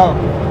 Oh.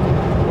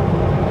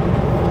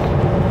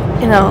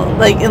 You know,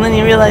 like, and then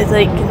you realize,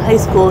 like, in high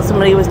school,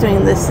 somebody was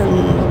doing this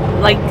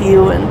and liked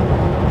you, and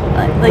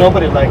like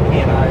nobody liked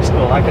me in high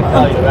school. I can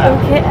tell you that.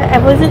 Okay, I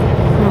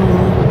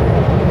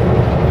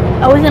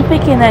wasn't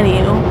picking at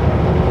you.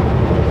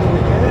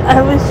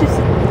 I was just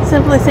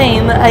simply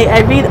saying that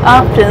I read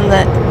often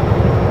that,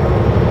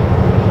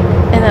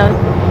 you know,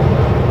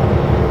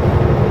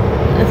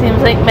 it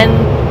seems like men,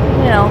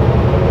 you know,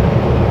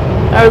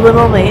 are a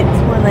little late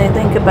when they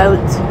think about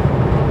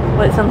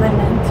what something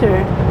meant,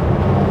 or,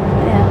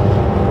 yeah.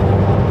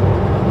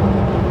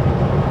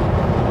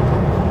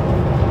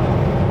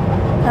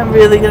 I'm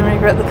really going to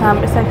regret the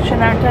comment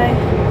section, aren't I?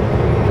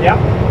 Yeah.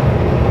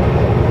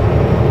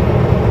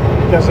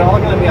 Because they're all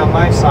going to be on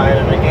my side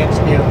and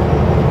against you.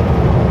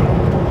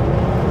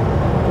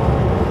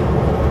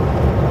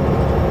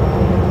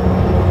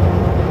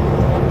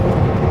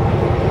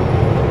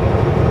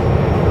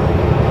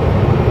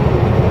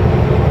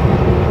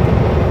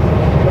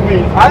 I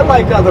mean, I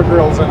liked other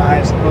girls in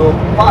high school,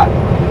 but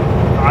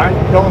I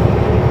don't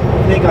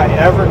think I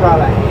ever got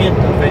a hint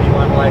of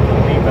anyone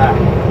liking me back.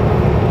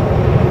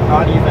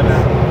 Not even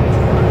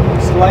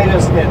a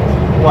slightest hint.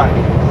 What?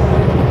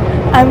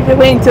 I'm going to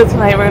wait until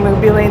tonight. We're going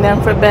to be laying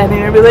down for bed and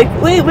you're going to be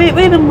like,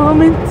 wait a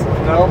moment.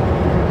 No.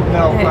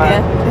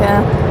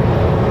 Yeah.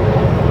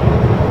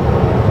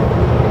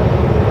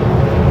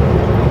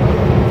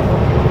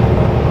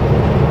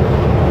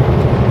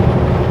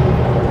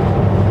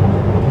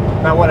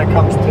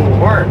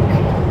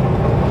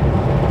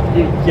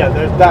 yeah,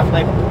 there's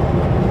definitely,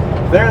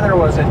 there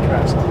was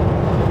interest.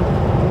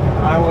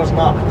 I was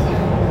not.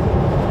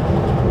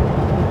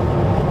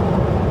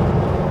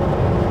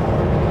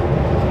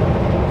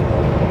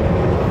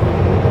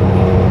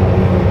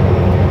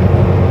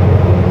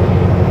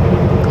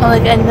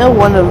 Like, I know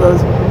one of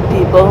those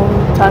people,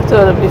 talked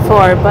about it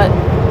before, but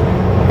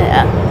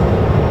yeah.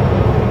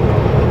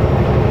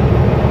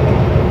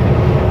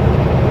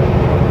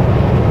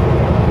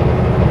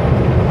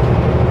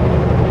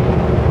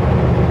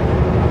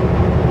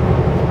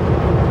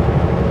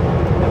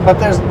 But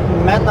there's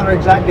men that are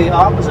exactly the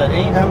opposite.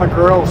 Anytime a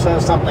girl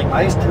says something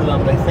nice to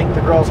them, they think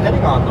the girl's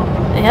hitting on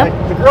them. Yep.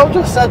 Like, the girl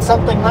just said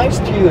something nice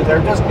to you.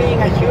 They're just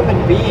being a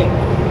human being.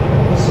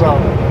 So,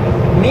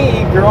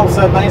 me, girls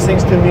said nice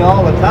things to me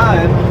all the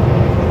time,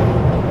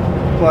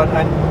 but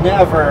I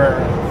never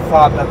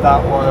thought that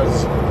that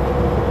was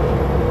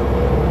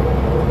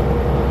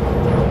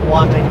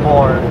wanting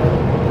more.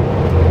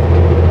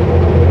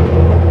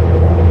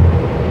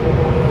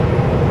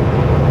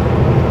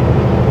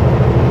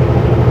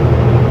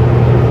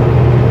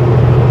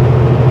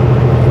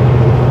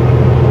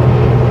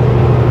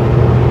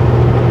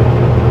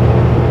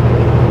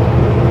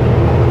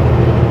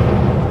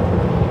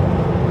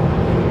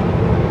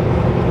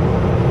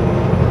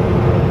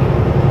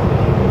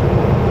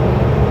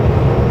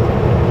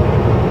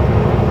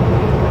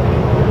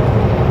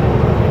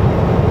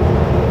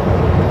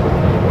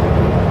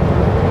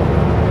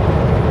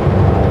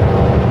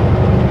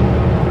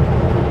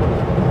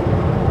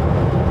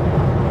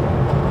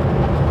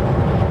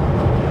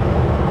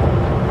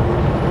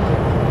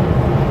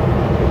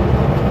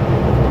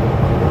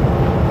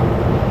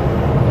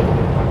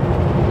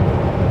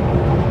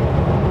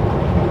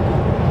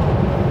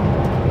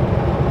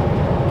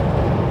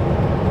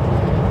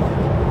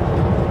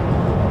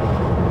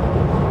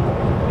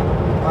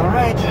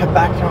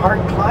 Back to hard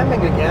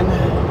climbing again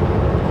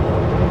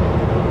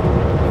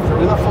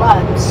through the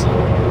flats.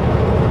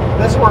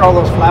 This is where all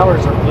those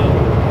flowers are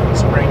blooming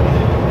spring.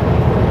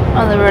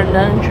 Oh, the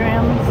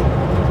rhododendrons.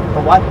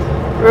 The what?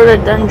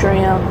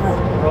 Rhododendron.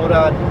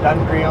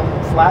 Rhododendron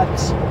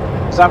flats.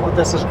 Is that what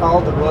this is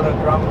called? The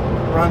rhododendron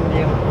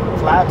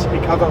flats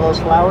because of those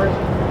flowers?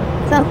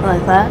 Something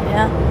like that,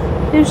 yeah.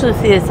 Usually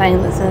see a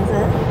sign that says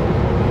it.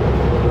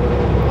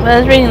 But I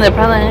was reading they're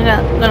probably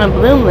not going to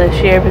bloom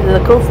this year because of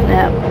the cold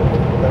snap.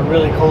 The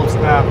really cold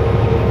snap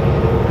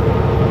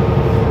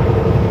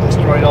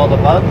destroyed all the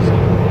buds,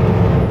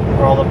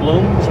 or all the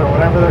blooms, or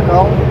whatever they're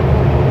called.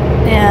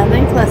 Yeah, I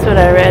think that's what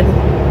I read.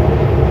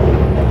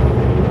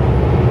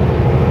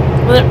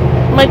 Well,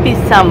 there might be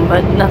some,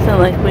 but nothing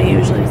like we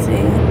usually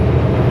see.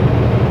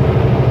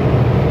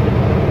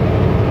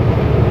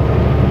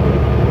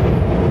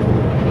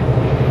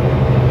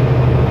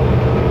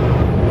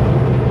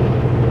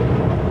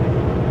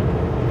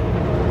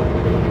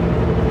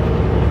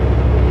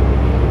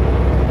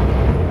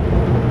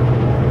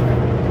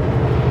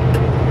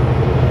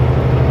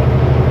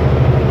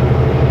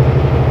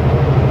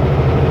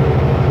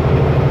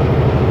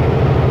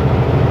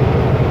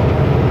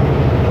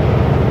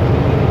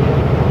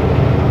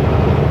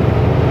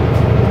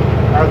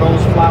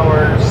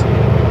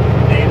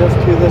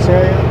 This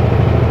area?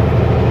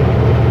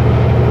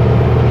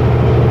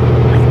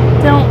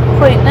 I don't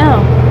quite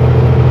know.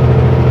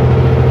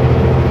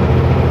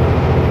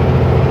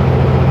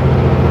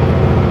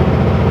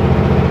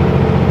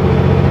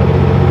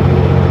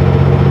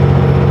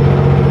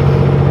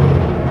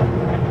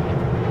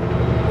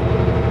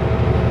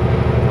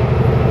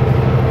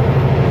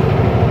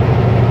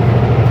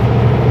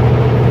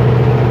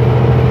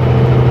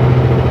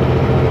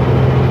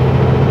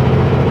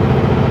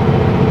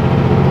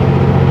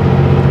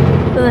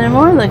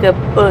 More like a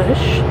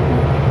bush,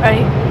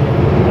 right?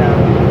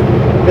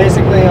 Yeah.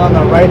 Basically on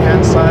the right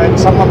hand side,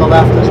 some on the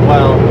left as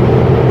well,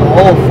 the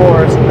whole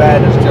forest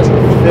bed is just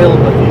filled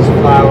with these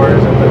flowers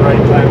at the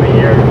right time of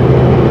year.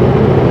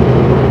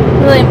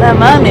 Like my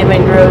mom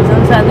even grows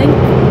them, so I think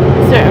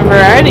certain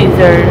varieties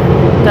are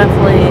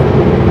definitely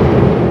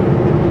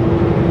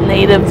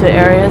native to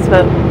areas,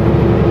 but...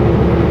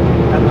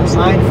 And the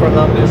sign for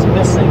them is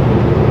missing.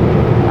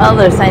 All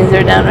their signs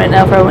are down right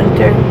now for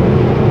winter.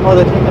 Oh,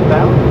 they take them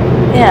down?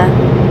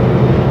 Yeah.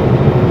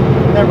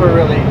 Never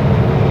really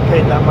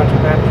paid that much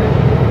attention.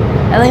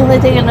 I think they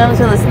take it down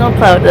so the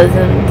snowplow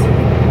doesn't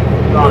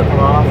knock them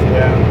off,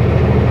 yeah.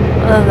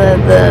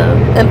 The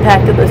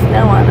impact of the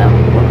snow on them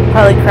will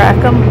probably crack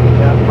them.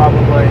 Yeah,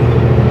 probably.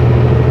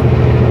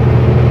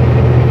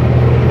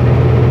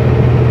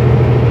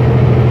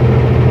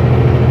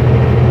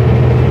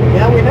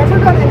 Yeah, we never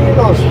got any of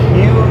those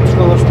huge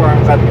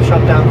snowstorms that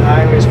shut down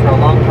highways for a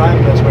long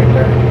time this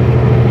winter.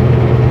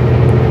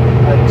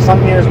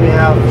 Some years we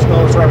have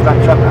snowstorms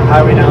that shut the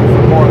highway down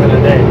for more than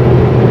a day.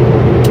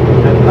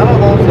 And none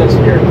of those this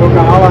year.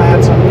 Coquihalla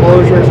had some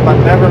closures, but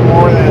never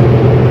more than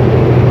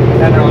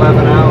 10 or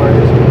 11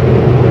 hours.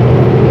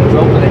 It was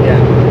open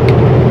again.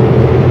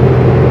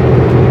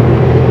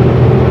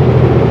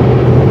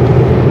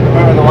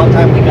 Remember the one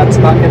time we got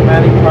stuck in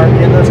Manning Park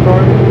in the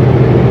storm?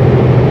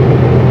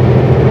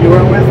 You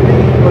weren't with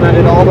me when I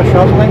did all the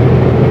shoveling?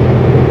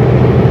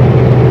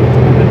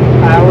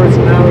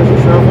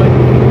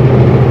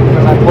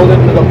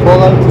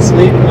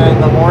 asleep, and then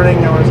in the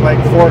morning there was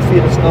like 4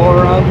 feet of snow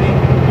around me.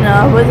 No,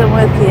 I wasn't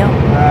with you.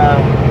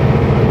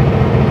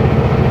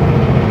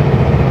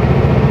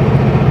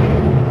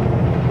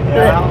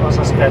 Yeah, it was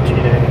a sketchy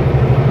day.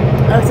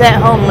 I was at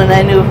home when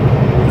I knew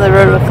the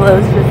road was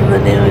closed because of the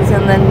news,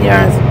 and then you're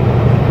on a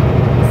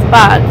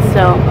spot,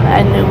 so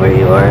I knew where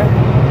you were.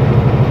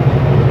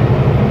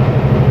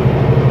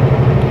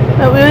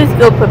 But we always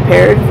go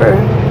prepared for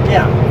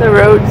the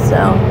road,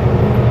 so.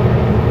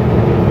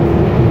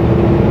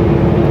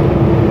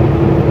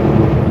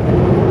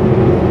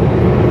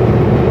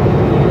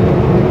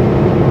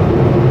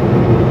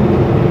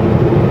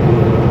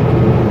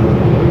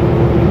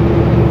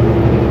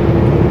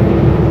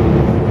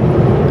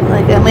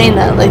 I may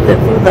not like the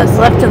food that's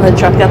left in the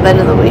truck at the end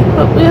of the week,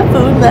 but we have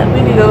food that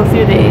we could go a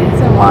few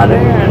days and water.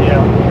 And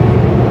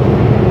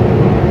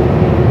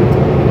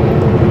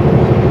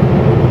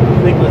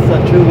I think with the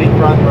 2-week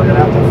run, we're going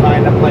to have to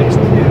find a place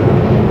to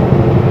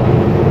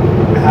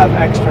have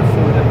extra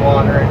food and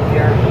water in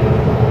here.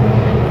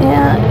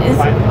 Yeah.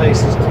 Find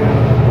places to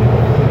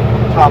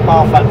top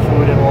off on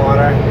food and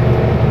water.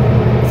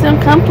 It's so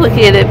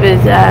complicated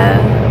because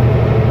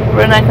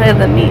we're not going to have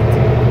the meat.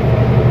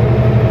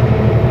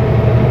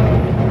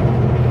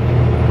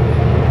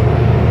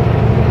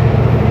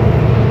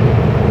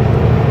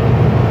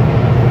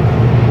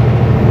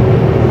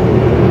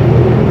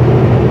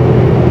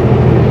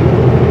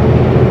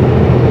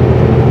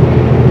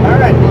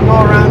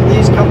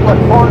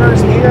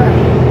 Corners here.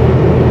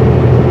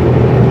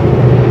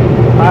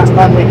 Last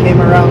time we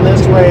came around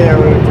this way, there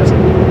was just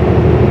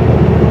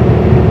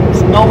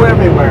snow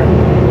everywhere.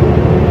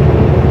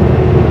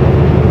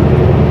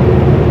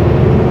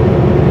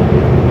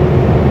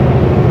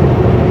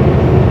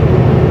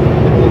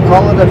 We'll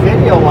call it a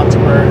video once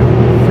we're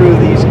through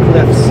these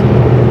cliffs.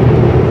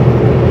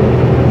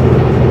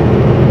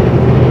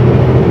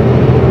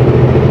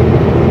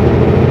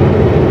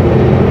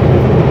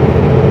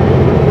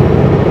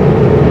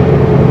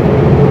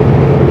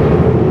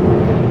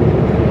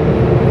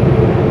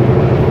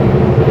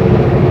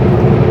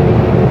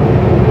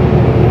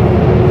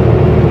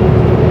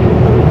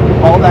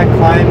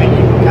 Climbing, you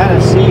can kind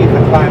of see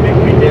the climbing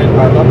we did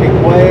by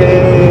looking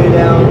way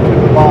down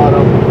to the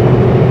bottom.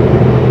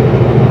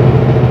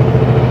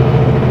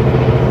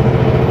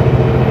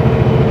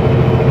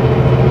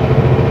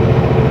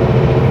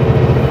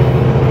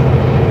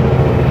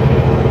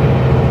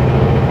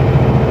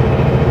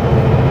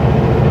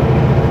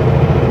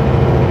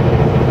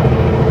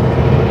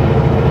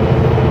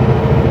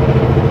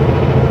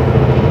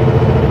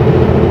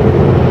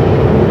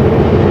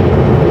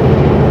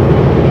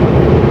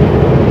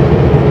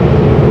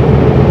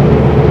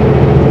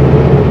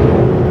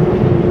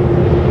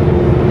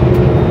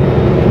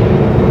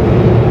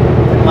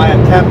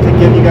 To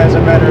give you guys a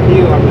better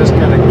view, I'm just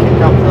going to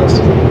kick up this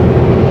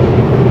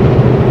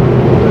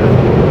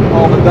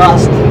all the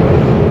dust.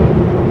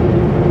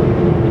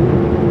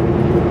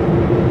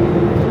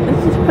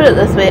 Let's just put it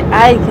this way,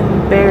 I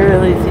can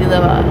barely see the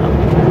bottom.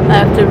 I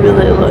have to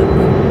really look.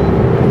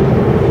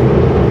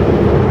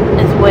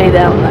 It's way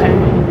down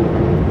there.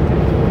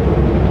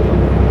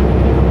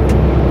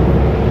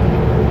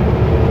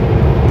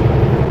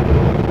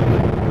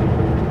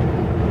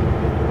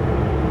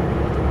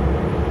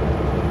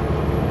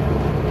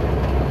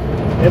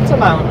 It's a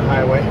mountain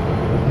highway.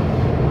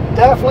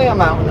 Definitely a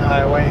mountain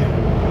highway.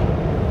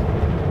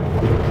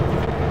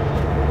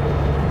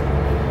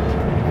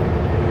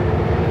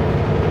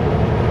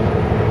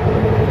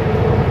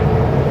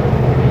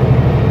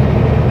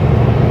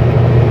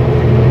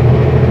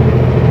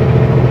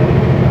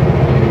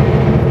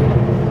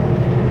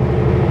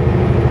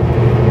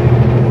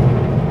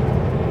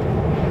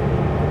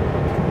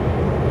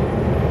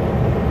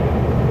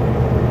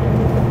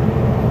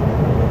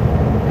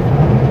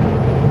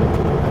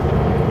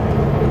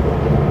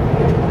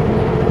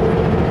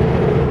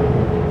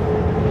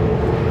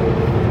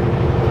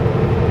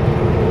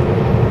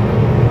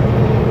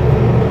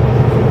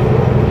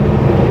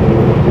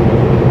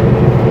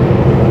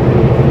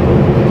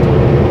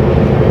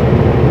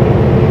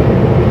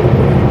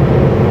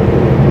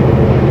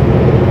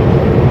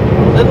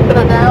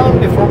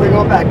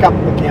 Back up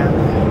again.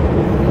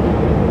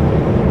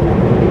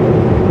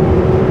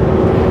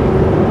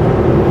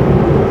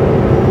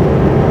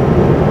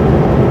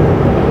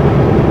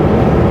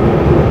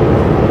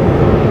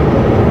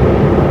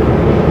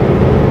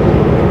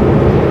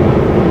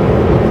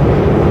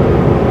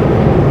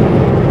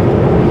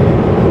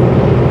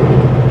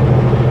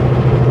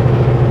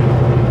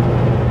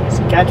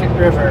 Skagit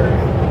River.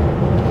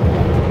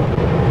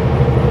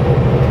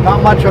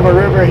 Not much of a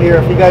river here.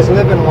 If you guys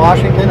live in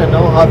Washington and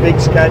know how big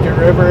Skagit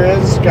River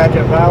is,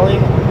 Skagit Valley,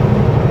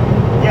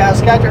 yeah,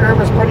 Skagit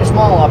River is pretty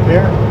small up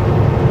here.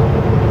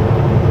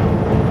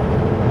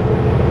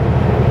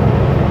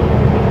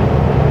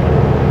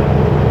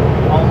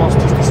 Almost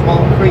just a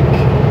small creek.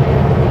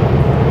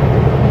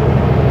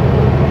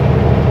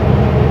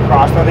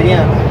 Crossed at the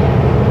end.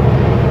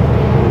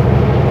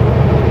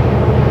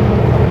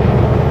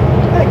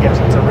 I guess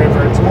it's a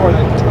river. It's more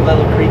than just a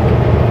little creek.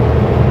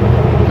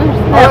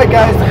 Alright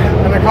guys, I'm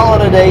going to call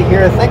day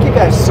here. Thank you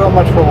guys so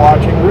much for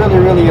watching. Really,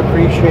 really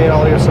appreciate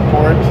all your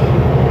support.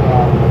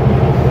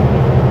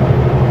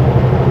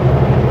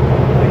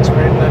 Thanks for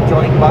hitting the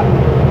join button.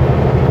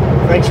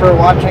 Thanks for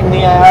watching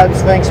the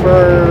ads. Thanks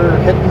for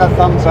hitting the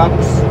thumbs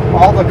ups.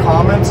 All the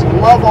comments.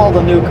 Love all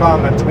the new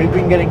comments. We've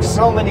been getting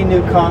so many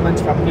new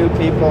comments from new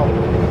people.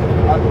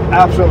 I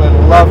absolutely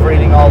love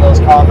reading all those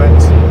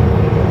comments.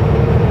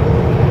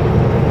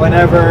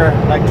 Whenever,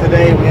 like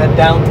today, we had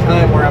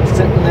downtime where I'm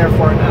sitting there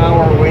for an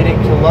hour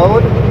waiting to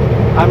load,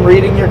 I'm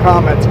reading your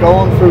comments,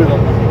 going through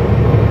them.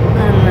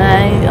 And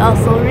I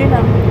also read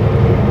them.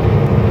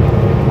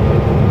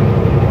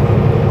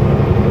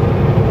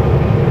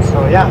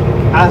 So yeah,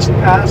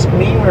 ask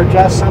me or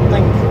Jess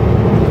something.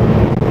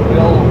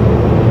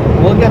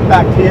 We'll get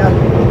back to you.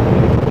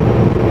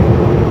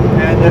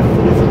 And if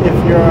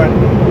you're a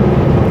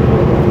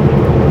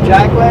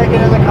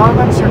jackwagon in the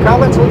comments, your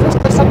comments will just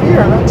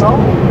disappear, that's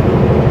all.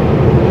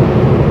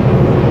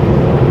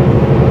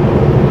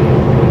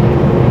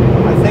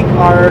 I think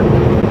our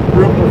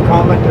group of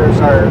commenters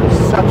are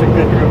such a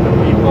good group of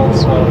people,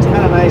 so it's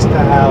kind of nice to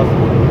have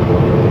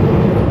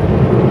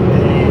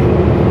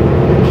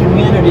a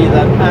community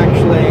that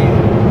actually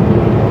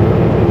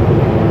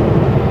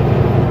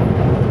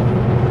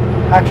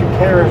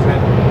cares,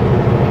 and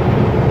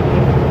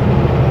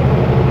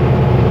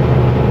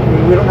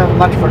we don't have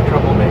much for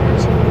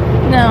troublemakers.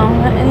 No,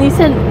 and you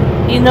said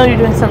you know you're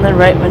doing something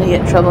right when you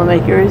get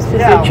troublemakers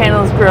because your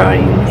channel's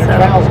growing. Your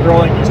channel's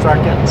growing, you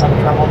start getting some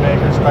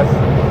troublemakers, but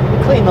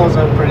clean those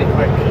out pretty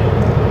quick.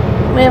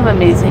 We have an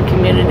amazing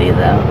community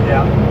though.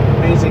 Yeah,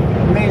 amazing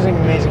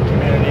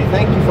community.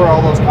 Thank you for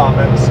all those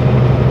comments.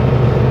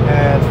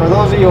 And for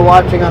those of you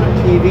watching on a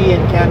TV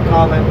and can't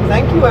comment,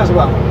 thank you as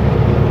well.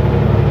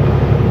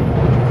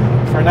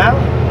 For now,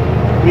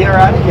 we are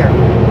out of here.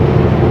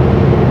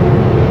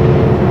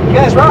 You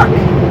guys rock!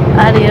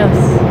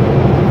 Adios.